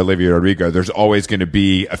Bieber or Olivia Rodrigo, there's always going to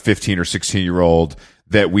be a 15 or 16-year-old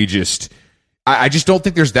that we just, I just don't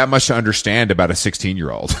think there's that much to understand about a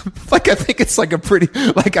 16-year-old. Like, I think it's like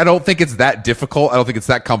I don't think it's that difficult. I don't think it's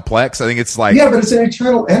that complex. I think it's like, yeah, but it's an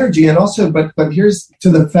eternal energy. And also, but here's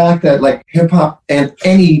to the fact that like hip hop and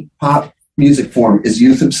any pop music form is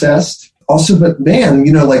youth obsessed. Also, but man,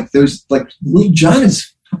 like there's like Lil Jon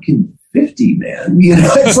is fucking 50, man.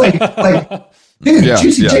 It's like, dude,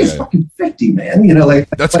 Juicy J's fucking 50, man. Like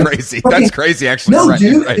that's like, crazy. Fucking, that's crazy, actually. No,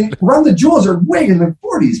 dude, right. Run the Jewels are way in their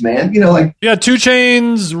 40s, man. 2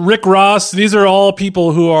 Chainz, Rick Ross. These are all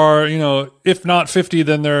people who are, if not 50,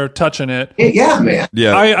 then they're touching it. Yeah, man.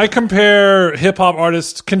 Yeah. I compare hip hop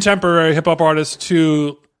artists, contemporary hip hop artists,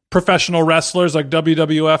 to professional wrestlers, like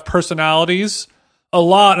WWF personalities, a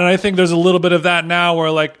lot, and I think there's a little bit of that now,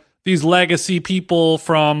 where like these legacy people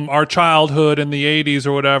from our childhood in the 80s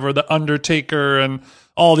or whatever, the Undertaker and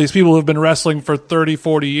all these people who've been wrestling for 30,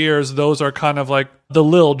 40 years, those are kind of like the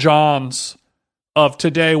Lil Jons of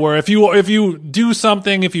today, where if you do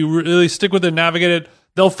something, if you really stick with it, navigate it,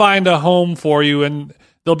 they'll find a home for you and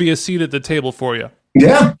there'll be a seat at the table for you.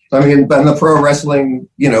 Yeah. I mean, and the pro wrestling,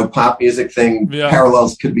 pop music thing,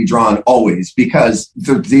 parallels could be drawn always because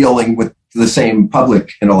they're dealing with the same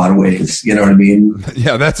public in a lot of ways. You know what I mean?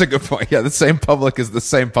 Yeah, that's a good point. Yeah, the same public is the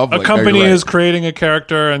same public. A company is creating a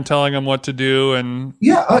character and telling them what to do and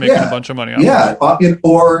making a bunch of money on it.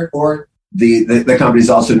 Or the companies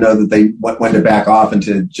also know that they when to back off and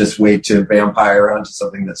to just wait to vampire onto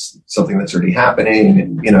something that's already happening.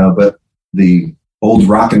 And but the old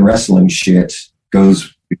rock and wrestling shit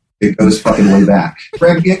goes fucking way back.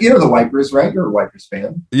 Greg, you know the Wipers, right? You're a Wipers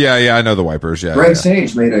fan. Yeah, I know the Wipers. Yeah. Greg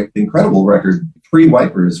Sage made an incredible record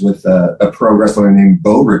pre-Wipers with a pro wrestler named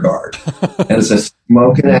Beauregard, and it's a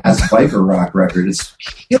smoking ass biker rock record. It's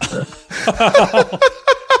killer.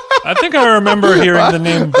 I think I remember hearing the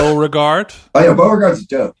name Beauregard. Oh yeah, Beauregard's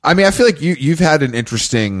dope. I mean, I feel like you've had an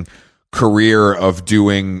interesting career of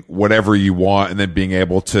doing whatever you want and then being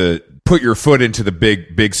able to put your foot into the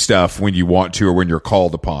big stuff when you want to or when you're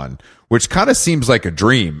called upon, which kind of seems like a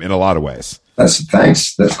dream in a lot of ways.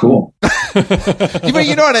 Thanks. That's cool. But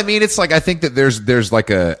you know what I mean? It's like, I think that there's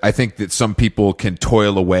like I think that some people can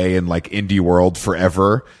toil away in like indie world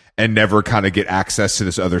forever and never kind of get access to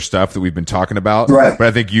this other stuff that we've been talking about. Right. But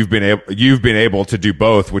I think you've been able to do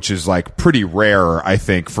both, which is like pretty rare, I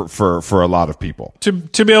think, for a lot of people. To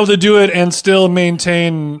be able to do it and still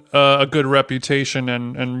maintain a good reputation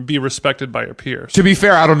and be respected by your peers. To be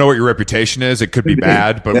fair, I don't know what your reputation is. It could be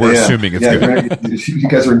bad, but we're assuming it's good. You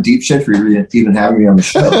guys are in deep shit for even having me on the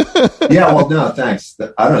show. Yeah, well, no, thanks.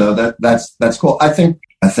 I don't know. That's cool. I think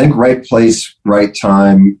right place, right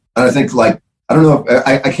time. And I think I don't know.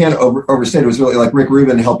 I can't overstate. It was really like Rick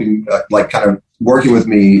Rubin helping, kind of working with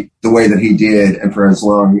me the way that he did, and for as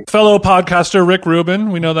long. Fellow podcaster Rick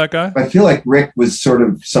Rubin, we know that guy. I feel like Rick was sort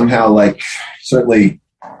of somehow certainly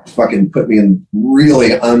fucking put me in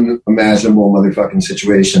really unimaginable motherfucking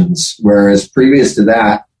situations. Whereas previous to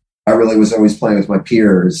that, I really was always playing with my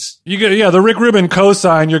peers. The Rick Rubin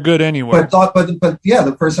cosign. You're good anyway. But yeah,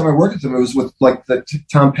 the first time I worked with him, it was with the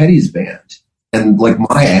Tom Petty's band. And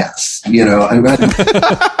my ass, Well,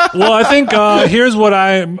 I think here's what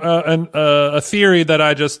a theory that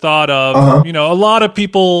I just thought of. Uh-huh. A lot of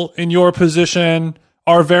people in your position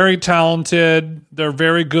are very talented. They're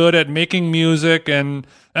very good at making music and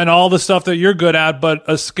all the stuff that you're good at. But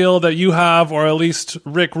a skill that you have, or at least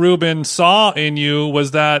Rick Rubin saw in you,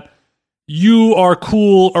 was that you are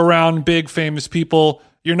cool around big famous people.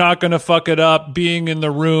 You're not going to fuck it up being in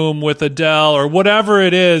the room with Adele or whatever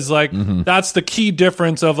it is. That's the key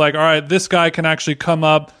difference of all right, this guy can actually come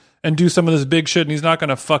up and do some of this big shit and he's not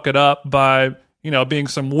going to fuck it up by, being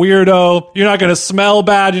some weirdo. You're not going to smell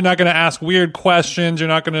bad. You're not going to ask weird questions. You're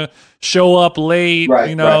not going to show up late. Right,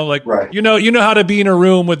 you know how to be in a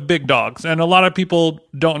room with big dogs. And a lot of people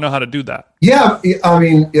don't know how to do that. Yeah. I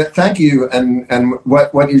mean, thank you. And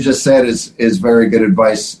what you just said is very good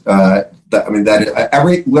advice.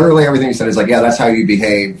 Literally everything you said is that's how you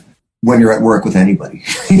behave when you're at work with anybody.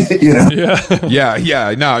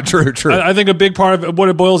 Yeah. No, true. I think a big part of what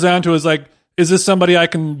it boils down to is this somebody I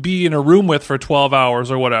can be in a room with for 12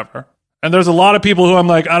 hours or whatever? And there's a lot of people who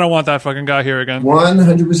I'm I don't want that fucking guy here again.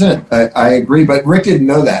 100%. I agree, but Rick didn't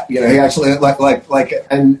know that. He actually but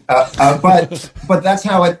that's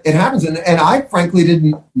how it happens. And I frankly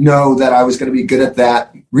didn't know that I was going to be good at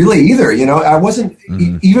that really either. I wasn't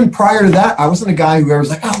even prior to that. I wasn't a guy who was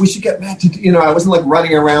like, oh, we should get Matt to. I wasn't like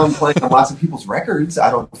running around playing on lots of people's records.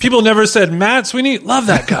 People never said, Matt Sweeney, love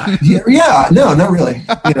that guy. yeah, no, not really.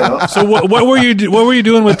 So what were you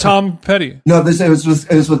doing with Tom Petty? No, it was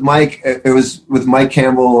with Mike. It was with Mike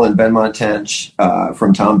Campbell and Ben Montench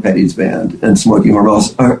from Tom Petty's band and Smokey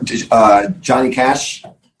Marvel's Johnny Cash.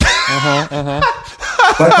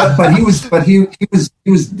 But he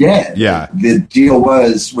was dead. Yeah. The deal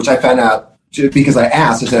was, which I found out because I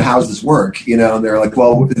asked. I said, "How's this work?" And they're like,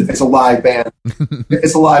 "Well, it's a live band.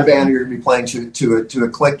 It's a live band. You're going to be playing to a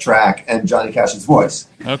click track and Johnny Cash's voice."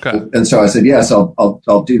 Okay. And so I said, "Yes, I'll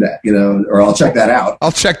do that. Or I'll check that out.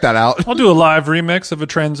 I'll do a live remix of a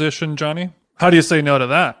transition, Johnny." How do you say no to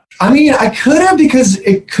that? I mean, I could have, because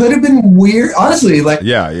it could have been weird. Honestly, like,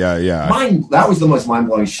 yeah. That was the most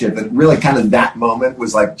mind-blowing shit. That really kind of that moment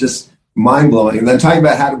was like just mind-blowing. And then talking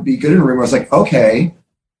about how to be good in a room, I was like, okay,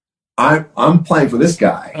 I'm playing for this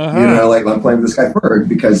guy. Like I'm playing for this guy Berg,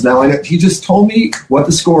 because now I know he just told me what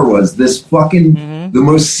the score was. This fucking the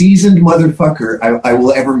most seasoned motherfucker I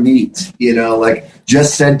will ever meet. Like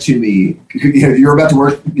just said to me, you're about to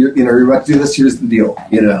work. You're about to do this. Here's the deal.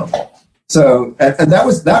 So, and that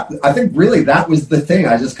was that. I think really that was the thing.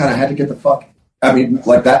 I just kind of had to get the fuck. I mean,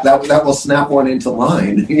 like that will snap one into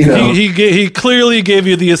line. He clearly gave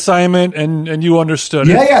you the assignment, and you understood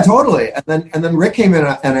it. Yeah, totally. And then Rick came in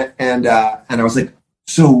and I was like,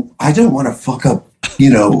 so I don't want to fuck up.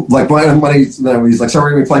 Like when he's like, so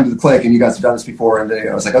we're gonna be playing to the click, and you guys have done this before. And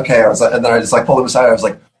I was like, okay. And then I just like pulled him aside. I was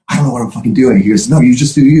like, I don't know what I'm fucking doing. He goes, no, you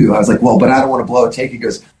just do you. I was like, well, but I don't want to blow a take. He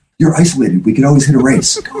goes, you're isolated. We can always hit a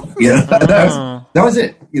race. That was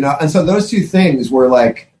it. And so those two things were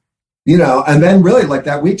like, and then really like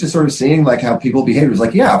that week, just sort of seeing like how people behave. It was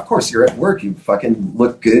like, yeah, of course you're at work. You fucking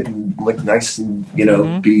look good and look nice and,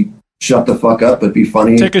 be shut the fuck up, but be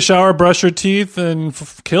funny. Take a shower, brush your teeth, and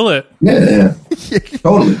kill it. Yeah.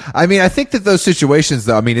 Totally. I mean, I think that those situations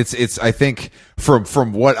though, I mean, it's, I think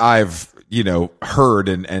from what I've, heard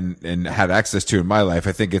and had access to in my life,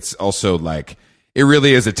 I think it's also like, it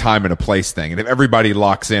really is a time and a place thing. And if everybody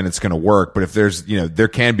locks in, it's going to work. But if there's, there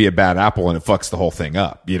can be a bad apple and it fucks the whole thing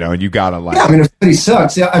up, and you got to like. Yeah, I mean, if somebody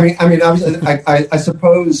sucks. Yeah, I mean, I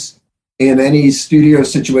suppose in any studio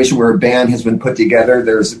situation where a band has been put together,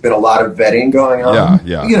 there's been a lot of vetting going on.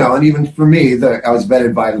 Yeah. And even for me, I was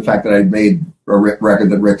vetted by the fact that I'd made a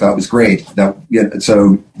record that Rick thought was great.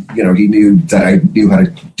 So he knew that I knew how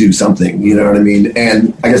to do something. You know what I mean?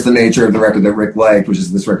 And I guess the nature of the record that Rick liked, which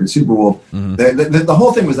is this record, Superwolf. The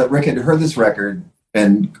whole thing was that Rick had heard this record,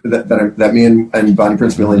 and that me and Bonnie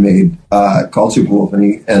Prince Millie made called Superwolf,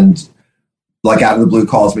 and like out of the blue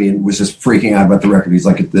calls me and was just freaking out about the record. He's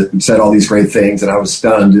like, it said all these great things, and I was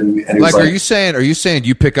stunned. And he was like, are you saying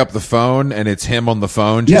you pick up the phone and it's him on the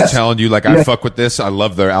phone just telling you like, I fuck with this, I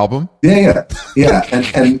love their album? Yeah.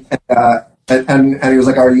 And he was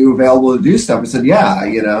like, are you available to do stuff? I said, yeah,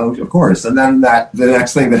 of course. And then the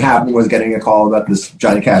next thing that happened was getting a call about this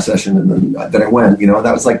Johnny Cash session, and then I went.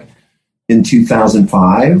 That was like in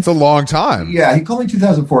 2005. It's a long time. Yeah, he called me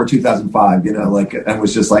 2004, 2005. And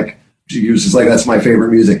was just like. He was just like, that's my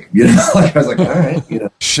favorite music, Like I was like, all right,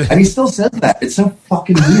 And he still says that. It's so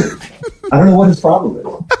fucking weird. I don't know what his problem is.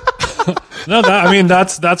 No,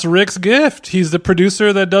 that's Rick's gift. He's the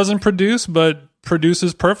producer that doesn't produce, but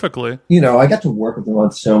produces perfectly. I got to work with him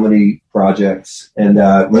on so many projects, and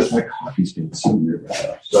my coffee's getting so weird right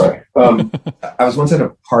now. Sorry. I was once at a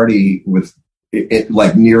party with. It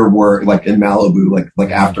like near work, like in Malibu, like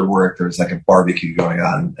after work, there was like a barbecue going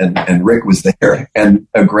on, and Rick was there, and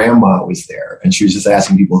a grandma was there, and she was just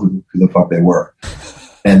asking people who the fuck they were,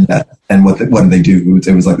 and what do they do?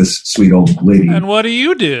 It was like this sweet old lady. And what do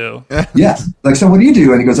you do? Yeah, like, so what do you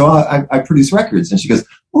do? And he goes, oh, I produce records, and she goes,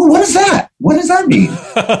 well, what is that? What does that mean?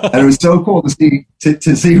 And it was so cool to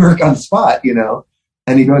see Rick on the spot,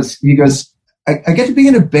 And he goes, I get to be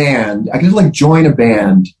in a band. I get to like join a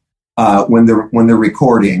band. When they're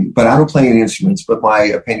recording, but I don't play any instruments, but my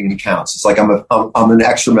opinion counts. It's like I'm an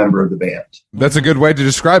extra member of the band. That's a good way to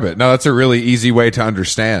describe it. No, that's a really easy way to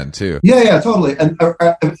understand too. Yeah, totally.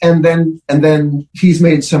 And then he's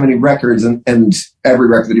made so many records, and every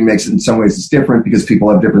record that he makes in some ways is different because people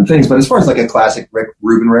have different things. But as far as like a classic Rick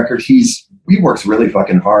Rubin record, he works really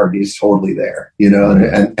fucking hard. He's totally there,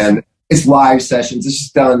 and it's live sessions. It's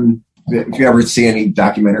just done. If you ever see any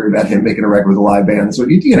documentary about him making a record with a live band, so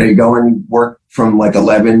you go and work from like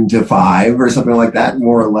 11 to 5 or something like that,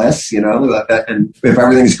 more or less, and if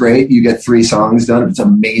everything's great, you get 3 songs done. If it's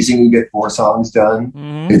amazing, you get 4 songs done.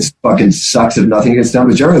 Mm-hmm. It's fucking sucks if nothing gets done.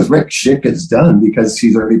 But generally with Rick, shit gets done because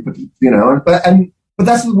he's already put, but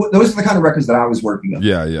But those are the kind of records that I was working on.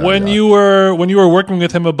 Yeah. When you were working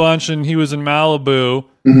with him a bunch and he was in Malibu,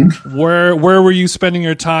 where were you spending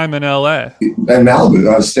your time in LA? In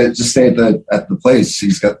Malibu, I was just stay at the place.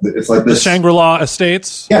 He's got it's like the this Shangri-La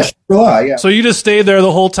Estates. Yeah, Shangri-La. Yeah. So you just stayed there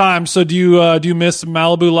the whole time. So do you miss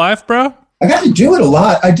Malibu life, bro? I got to do it a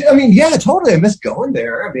lot. I mean, yeah, totally. I miss going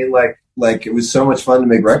there. I mean, like it was so much fun to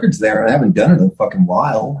make records there, and I haven't done it in a fucking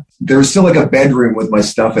while. There was still like a bedroom with my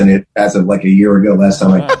stuff in it as of like a year ago. Last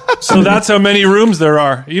time so that's how many rooms there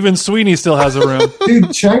are. Even Sweeney still has a room.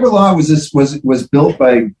 Dude, Shangri-La was built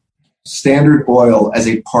by Standard Oil as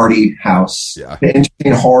a party house to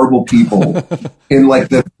entertain horrible people in like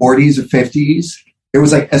the 40s or 50s. It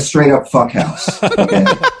was like a straight up fuck house. Okay.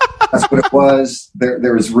 That's what it was.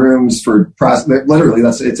 There was rooms for literally.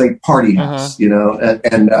 It's a party house, you know,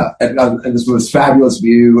 and this was fabulous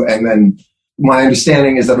view. And then my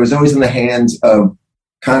understanding is that it was always in the hands of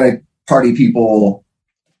kind of party people,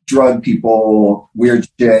 drug people, weird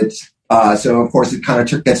shit. So of course it kind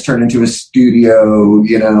of gets turned into a studio,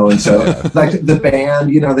 you know, and so like the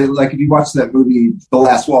band, you know, they like if you watch that movie, The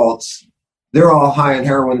Last Waltz. They're all high on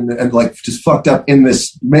heroin and like just fucked up in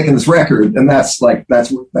this making this record, and that's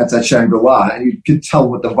at Shangri-La, and you could tell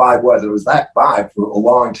what the vibe was. It was that vibe for a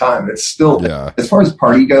long time. It's still as far as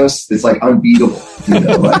party goes, it's like unbeatable. You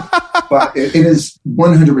know, like, but it is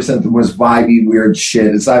 100% the most vibey weird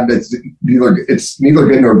shit. It's neither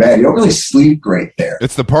good nor bad. You don't really sleep great there.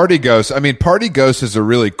 It's the party ghost. I mean, party ghost is a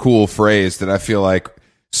really cool phrase that I feel like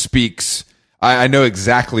speaks. I know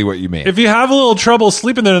exactly what you mean. If you have a little trouble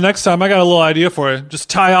sleeping there the next time, I got a little idea for you. Just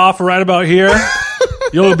tie off right about here.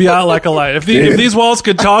 You'll be out like a light. If these walls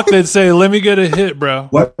could talk, they'd say, "Let me get a hit, bro."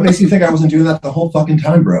 What makes you think I wasn't doing that the whole fucking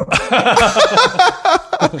time, bro?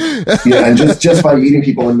 Yeah, and just by meeting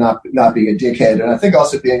people and not being a dickhead, and I think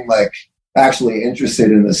also being like actually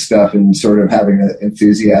interested in this stuff and sort of having an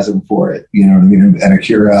enthusiasm for it. You know what I mean? And a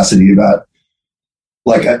curiosity about.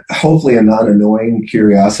 Like hopefully a non-annoying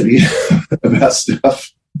curiosity about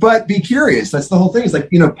stuff, but be curious. That's the whole thing. It's like,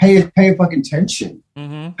 you know, pay fucking attention.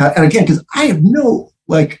 And again, because I have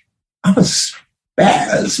I'm a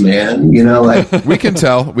spaz, man. You know, like we can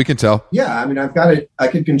tell. Yeah, I mean, I've got it. I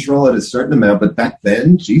could control it a certain amount, but back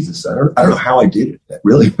then, Jesus, I don't know how I did it.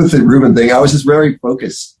 Really, with the Ruben thing, I was just very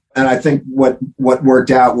focused. And I think what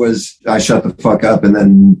worked out was I shut the fuck up. And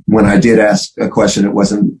then when I did ask a question, it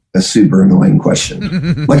wasn't a super annoying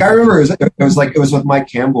question. Like I remember it was with Mike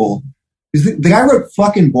Campbell. The guy wrote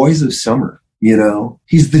fucking Boys of Summer, you know,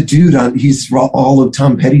 he's the dude he's all of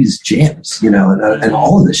Tom Petty's jams, you know, and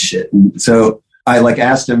all of this shit. And so I like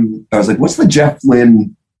asked him, I was like, what's the Jeff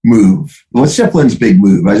Lynne move? What's Jeff Lynne's big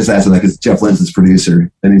move? I just asked him that because Jeff Lynne's his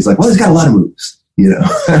producer. And he's like, well, he's got a lot of moves, you know.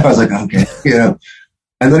 I was like, okay, you know.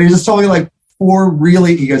 And then he just told me like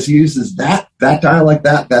he goes, he uses that dial like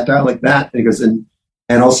that dial like that. And he goes, and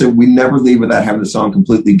also we never leave without having the song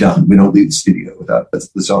completely done. We don't leave the studio without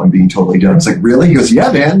the song being totally done. It's like, really? He goes,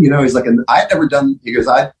 yeah, man. You know, he's like, and I'd never done, he goes,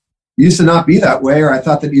 I used to not be that way, or I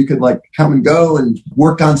thought that you could like come and go and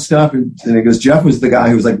work on stuff. And he goes, Jeff was the guy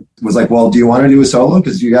who was like, well, do you want to do a solo?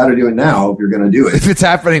 Because you got to do it now if you're going to do it. If it's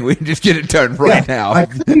happening, we can just get it done right now. I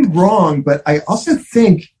could be wrong, but I also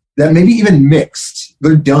think that maybe even mixed,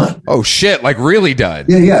 they're done. Oh shit! Like really done?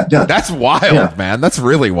 Yeah, done. That's wild, man. That's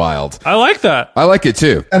really wild. I like that. I like it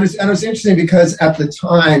too. And it was interesting because at the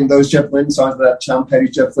time, those Jeff Lynne songs, that Tom Petty,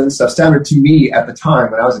 Jeff Lynne stuff, sounded to me at the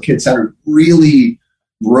time when I was a kid, sounded really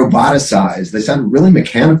roboticized. They sounded really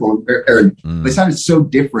mechanical. They sounded so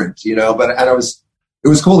different, you know. It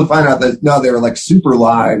was cool to find out that no, they were like super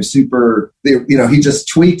live, he just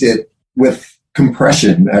tweaked it with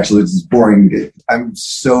compression. Actually, it's boring. I'm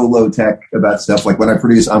so low tech about stuff. Like when I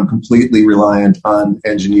produce, I'm completely reliant on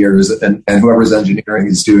engineers and whoever's engineering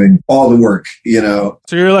is doing all the work, you know.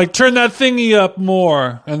 So you're like, turn that thingy up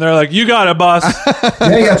more. And they're like, you got it, boss.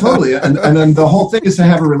 yeah, totally. And then the whole thing is to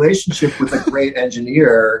have a relationship with a great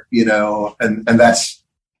engineer, you know, and that's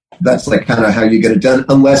like kind of how you get it done,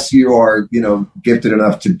 unless you are, you know, gifted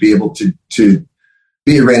enough to be able to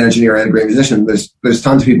be a great engineer and a great musician. There's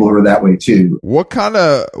tons of people who are that way too. What kind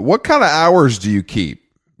of hours do you keep?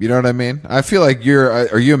 You know what I mean? I feel like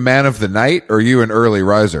are you a man of the night or are you an early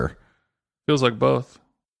riser? Feels like both.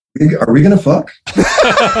 Are we gonna fuck?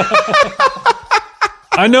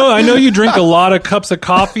 I know you drink a lot of cups of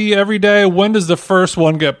coffee every day. When does the first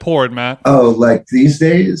one get poured, Matt? Oh, like these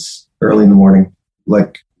days, early in the morning,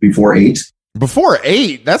 like before 8. Before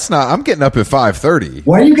 8? That's not. I'm getting up at 5:30.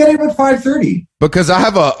 Why are you getting up at 5:30? Because I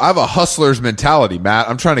have a hustler's mentality, Matt.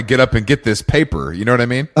 I'm trying to get up and get this paper. You know what I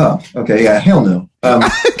mean? Oh, okay. Yeah. Hell no.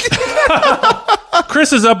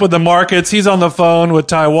 Chris is up with the markets. He's on the phone with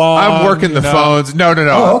Taiwan. I'm working the phones. No.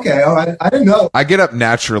 Oh, okay. Oh, I didn't know. I get up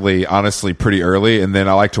naturally, honestly, pretty early, and then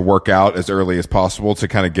I like to work out as early as possible to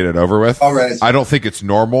kind of get it over with. All right. I don't think it's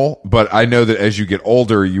normal, but I know that as you get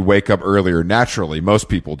older, you wake up earlier naturally. Most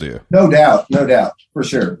people do. No doubt, for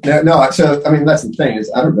sure. No. So, I mean, that's the thing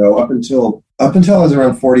is, I don't know, up until I was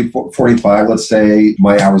around 40, 45, let's say,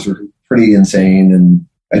 my hours were pretty insane, and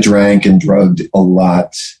I drank and drugged a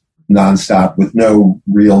lot, nonstop, with no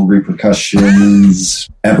real repercussions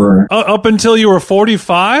ever. Up until you were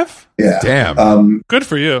 45? Yeah. Damn. Good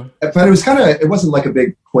for you. But it wasn't like a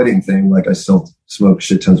big quitting thing. Like, I still smoke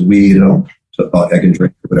shit tons of weed, and I can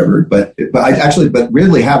drink or whatever. But I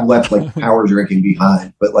really have left like power drinking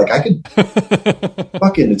behind. But like, I could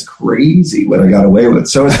it's crazy what I got away with.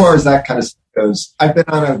 So as far as that kind of stuff goes, I've been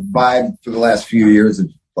on a vibe for the last few years of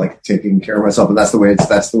like taking care of myself, and that's the way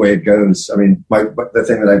it goes. I mean, the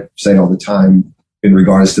thing that I say all the time in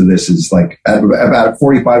regards to this is like, at about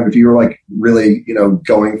 45, if you're like really,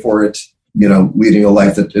 going for it, leading a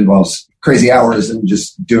life that involves crazy hours and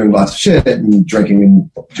just doing lots of shit and drinking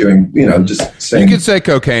and doing, just saying. You can say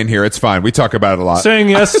cocaine here. It's fine. We talk about it a lot. Saying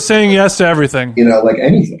yes to everything. Like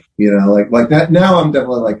anything, like that. Now I'm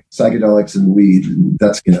definitely like psychedelics and weed, and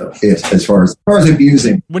that's, it as far as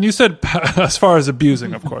abusing. When you said as far as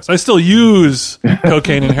abusing, of course, I still use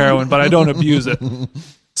cocaine and heroin, but I don't abuse it.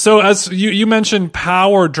 So as you mentioned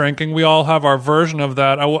power drinking, we all have our version of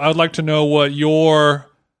that. I'd like to know what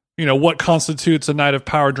what constitutes a night of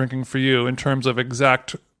power drinking for you in terms of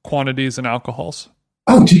exact quantities and alcohols.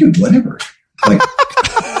 Oh, dude, whatever. Like,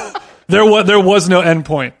 there was no end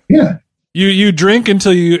point. Yeah. You drink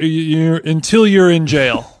until until you're in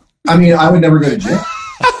jail. I mean, I would never go to jail.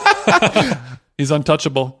 He's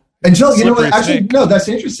untouchable. Until, actually, no, that's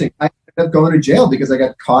interesting. I ended up going to jail because I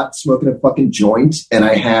got caught smoking a fucking joint, and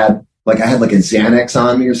I had like a Xanax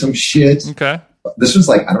on me or some shit. Okay. This was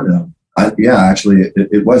like, I don't know. Actually,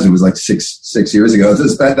 it was like six years ago.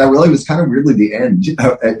 That really was kind of weirdly the end,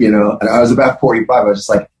 and I was about 45. I was just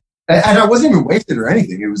like, and I wasn't even wasted or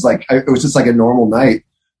anything. It was like, it was just like a normal night,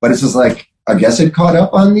 but it's just like, I guess it caught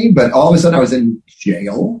up on me, but all of a sudden I was in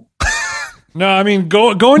jail. No, I mean,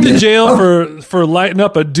 going to jail for lighting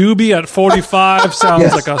up a doobie at 45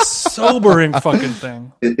 sounds like a sobering fucking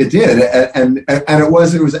thing. It did, and it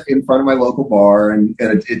was in front of my local bar, and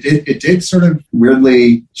it did sort of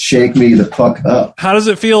weirdly shake me the fuck up. How does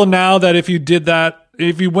it feel now that if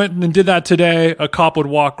you went and did that today, a cop would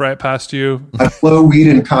walk right past you? I blow weed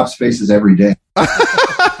in cops' faces every day.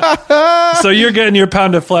 So you're getting your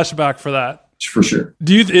pound of flesh back for that, for sure.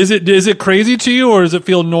 Is it crazy to you, or does it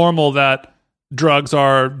feel normal that drugs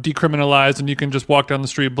are decriminalized and you can just walk down the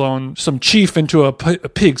street blowing some chief into a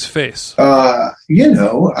pig's face? I mean,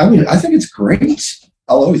 I think it's great.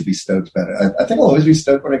 I'll always be stoked about it. I think I'll always be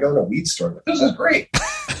stoked when I go to a weed store. This is great.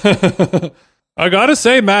 I gotta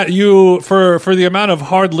say, Matt, you for the amount of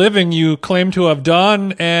hard living you claim to have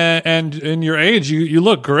done and in your age, you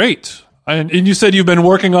look great. And you said you've been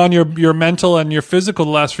working on your mental and your physical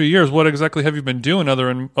the last few years. What exactly have you been doing other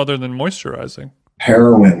than moisturizing?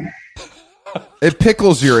 Heroin. It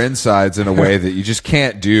pickles your insides in a way that you just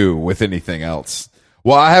can't do with anything else.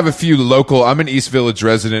 Well, I have a few local. I'm an East Village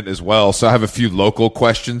resident as well, so I have a few local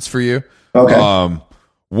questions for you. Okay.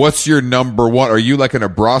 What's your number one? Are you like an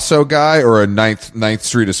Abrazo guy or a 9th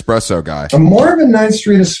Street espresso guy? I'm more of a 9th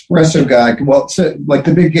Street espresso guy. Well, so, like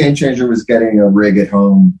the big game changer was getting a rig at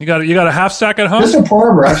home. You got a half stack at home? Just a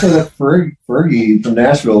pour-over. Actually, that Fergie from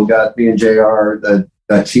Nashville got me and JR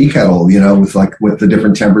that tea kettle, with the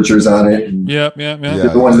different temperatures on it. And yeah.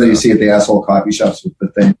 The ones that you see at the asshole coffee shops with the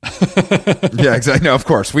thing. Yeah, exactly. No, of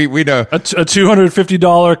course. We know. A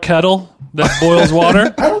 $250 kettle that boils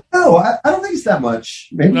water? I don't know. I don't think it's that much.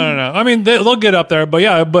 Maybe. No. I mean, they'll get up there, but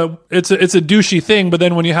yeah, but it's a douchey thing. But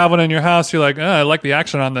then when you have one in your house, you're like, I like the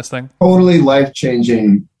action on this thing. Totally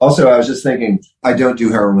life-changing. Also, I was just thinking, I don't do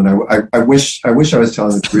heroin. I wish I was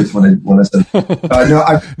telling the truth when I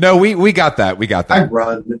said no. We got that. We got that. I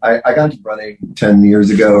run. I got into running 10 years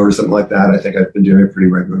ago or something like that. I think I've been doing it pretty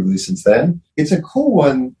regularly since then. It's a cool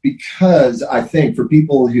one because I think for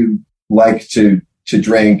people who like to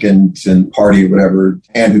drink and party or whatever,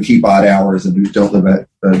 and who keep odd hours and who don't live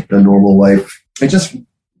a normal life, it just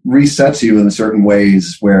resets you in certain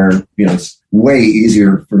ways where, it's way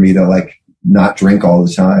easier for me to like not drink all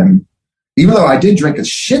the time even though I did drink a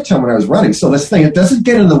shit ton when I was running, so this thing, it doesn't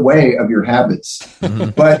get in the way of your habits,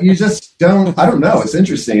 but you just don't, I don't know. It's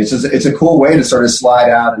interesting. It's a cool way to sort of slide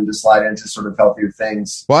out and to slide into sort of healthier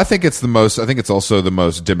things. Well, I think it's also the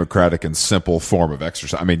most democratic and simple form of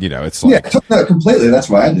exercise. I mean, it's like, no, completely. That's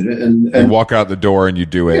why I did it. And you walk out the door and you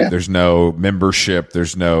do it. Yeah. There's no membership.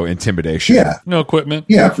 There's no intimidation. Yeah. No equipment.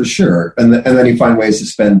 Yeah, for sure. And then you find ways to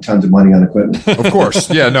spend tons of money on equipment. Of course.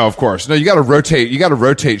 Yeah, no, of course. No, you got to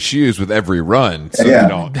rotate shoes with every run, so you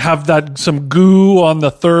don't have some goo on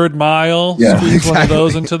the third mile. Yeah, squeeze exactly. one of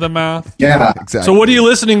those into the mouth. Yeah, exactly. So what are you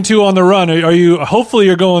listening to on the run? Are you hopefully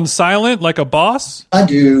you're going silent like a boss? I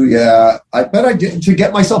do, yeah. I did, to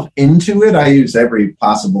get myself into it, I used every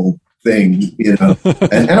possible thing, and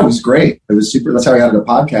it was great. It was super. That's how I got into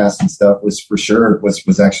podcasts and stuff. Was for sure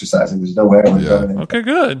was exercising. There's no way I would have done it. Okay,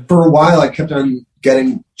 good. For a while, I kept on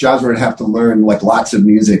getting jobs where I'd have to learn like lots of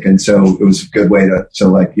music, and so it was a good way to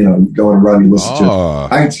go on a run. You listen to.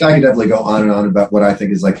 I could definitely go on and on about what I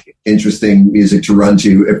think is like interesting music to run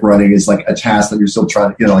to if running is like a task that you're still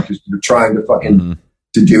trying. Like you're trying to fucking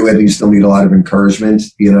to do it, and you still need a lot of encouragement.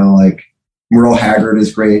 Like Merle Haggard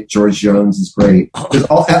is great. George Jones is great.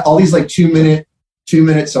 All these like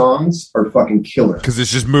 2-minute songs are fucking killer because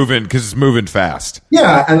it's moving fast.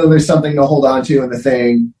 Yeah, and then there's something to hold on to in the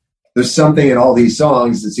thing. There's something in all these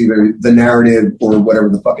songs that's either the narrative or whatever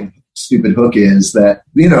the fucking stupid hook is that,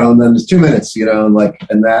 and then there's 2 minutes, and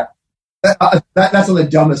that's on the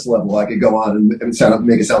dumbest level. I could go on and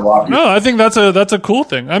make it sound lofty. No, I think that's a cool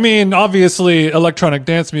thing. I mean, obviously electronic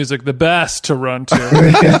dance music, the best to run to.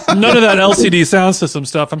 None of that LCD sound system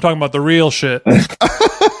stuff. I'm talking about the real shit.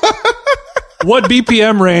 What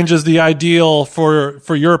BPM range is the ideal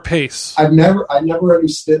for your pace? I never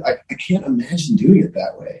understood. I can't imagine doing it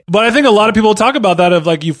that way. But I think a lot of people talk about that of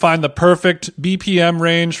like you find the perfect BPM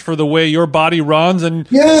range for the way your body runs, and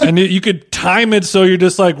you could time it so you're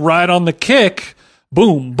just like right on the kick.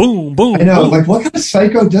 Boom, boom, boom. I know, boom. like what kind of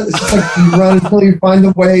psycho does it's just like you run until you find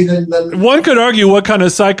the way, then one could argue what kind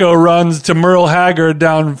of psycho runs to Merle Haggard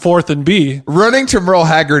down 4th and B. Running to Merle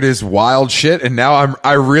Haggard is wild shit, and now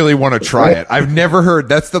I really want to try it. I've never heard.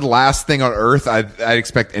 That's the last thing on earth I'd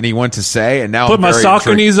expect anyone to say, and now put my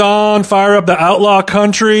Sauconys on, fire up the Outlaw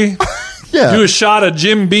Country. Yeah. Do a shot of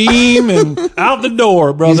Jim Beam and out the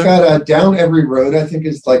door, brother. He's got Down Every Road, I think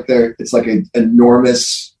is like it's like an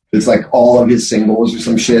enormous. It's like all of his singles or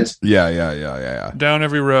some shit. Yeah. Down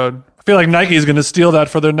Every Road. I feel like Nike's going to steal that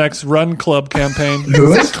for their next Run Club campaign.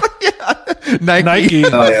 Who is? Nike.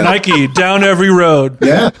 Oh, yeah. Nike, Down Every Road.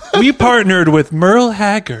 Yeah. We partnered with Merle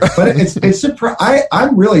Haggard. But it's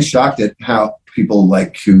I'm really shocked at how people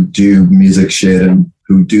like who do music shit and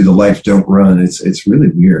who do the Life Don't Run. It's really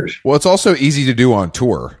weird. Well, it's also easy to do on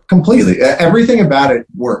tour. Completely. Everything about it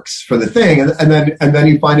works for the thing. And then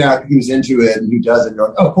you find out who's into it and who doesn't. You're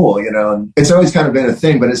like, oh, cool. And it's always kind of been a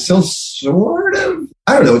thing, but it's still sort of,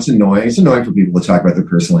 I don't know. It's annoying. It's annoying for people to talk about their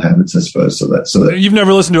personal habits, I suppose. So that you've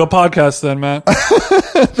never listened to a podcast then, Matt.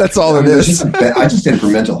 That's all it is. I just did it for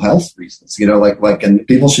mental health reasons, and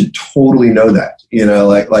people should totally know that,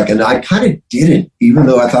 and I kind of didn't, even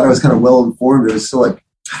though I thought I was kind of well informed. It was still like,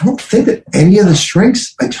 I don't think that any of the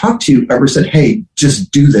shrinks I talked to ever said, hey,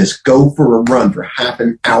 just do this. Go for a run for half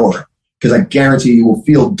an hour. Because I guarantee you will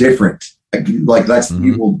feel different. You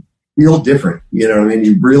will feel different. You know what I mean?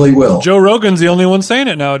 You really will. Joe Rogan's the only one saying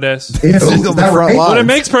it nowadays. Is that right? But it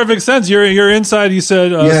makes perfect sense. You're inside, you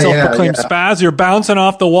said, self-proclaimed spaz. You're bouncing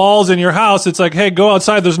off the walls in your house. It's like, hey, go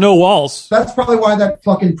outside. There's no walls. That's probably why that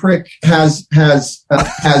fucking prick has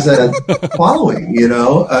a following,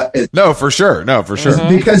 No, for sure.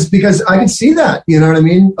 Mm-hmm. Because I can see that, you know what I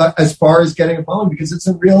mean? As far as getting a following, because it's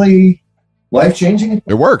a really life-changing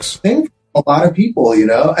it works thing for a lot of people,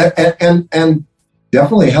 and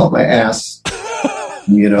definitely helped my ass,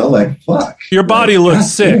 fuck. Your body looks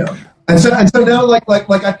sick. And so now, like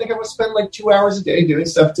I think I would spend like 2 hours a day doing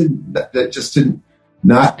stuff to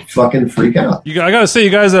not fucking freak out. I gotta say, you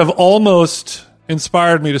guys have almost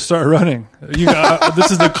inspired me to start running.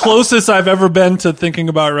 This is the closest I've ever been to thinking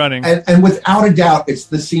about running. And without a doubt, it's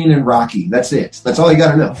the scene in Rocky. That's it. That's all you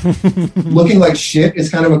got to know. Looking like shit is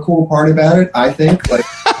kind of a cool part about it, I think.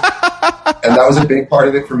 And that was a big part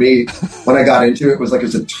of it for me when I got into it. It was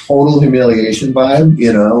a total humiliation vibe,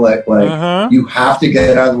 you have to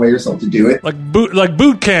get out of the way yourself to do it. Like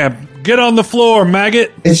boot camp. Get on the floor,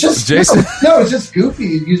 maggot. It's just Jason. No, it's just goofy.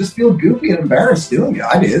 You just feel goofy and embarrassed doing it.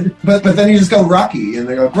 I did, but then you just go Rocky, and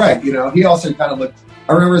they go right. He also kind of looked.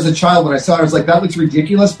 I remember as a child when I saw it, I was like, that looks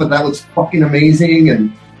ridiculous, but that looks fucking amazing,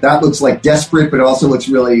 and that looks like desperate, but it also looks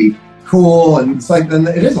really cool, and it's like then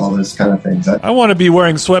it is all those kind of things. I want to be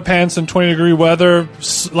wearing sweatpants in 20-degree weather,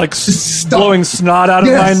 like blowing snot out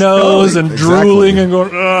of my nose and drooling and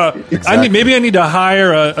going. Exactly. Maybe I need to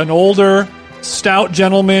hire an older, stout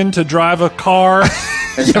gentleman to drive a car.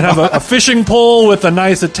 And have a fishing pole with a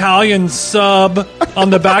nice Italian sub on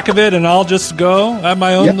the back of it, and I'll just go at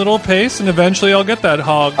my own little pace, and eventually I'll get that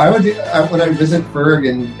hog. When I visit Ferg,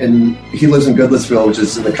 and he lives in Goodlettsville, which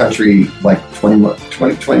is in the country, like 20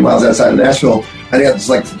 miles outside of Nashville, and he had this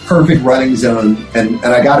like perfect running zone, and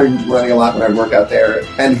I got into running a lot when I work out there.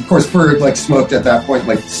 And of course, Ferg like smoked at that point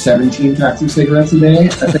like 17 packs of cigarettes a day,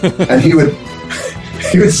 and he would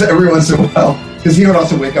say every once in a while, because he would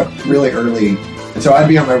also wake up really early. And so I'd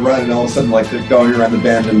be on my run, and all of a sudden, like, going around the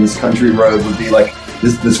bend in this country road would be like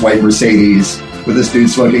this white Mercedes with this dude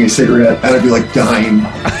smoking a cigarette, and I'd be like dying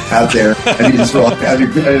out there, and he just like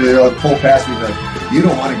pull past me, like, you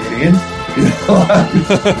don't want to get in, you know?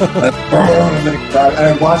 And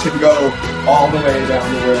I'd watch him go all the way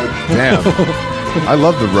down the road. Damn. I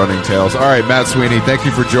love the running tales. All right, Matt Sweeney, thank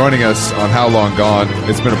you for joining us on How Long Gone.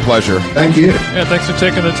 It's been a pleasure. Thank you. Yeah, thanks for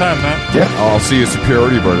taking the time, Matt. Yeah. I'll see you at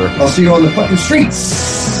Superiority Burger. I'll see you on the fucking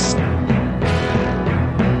streets.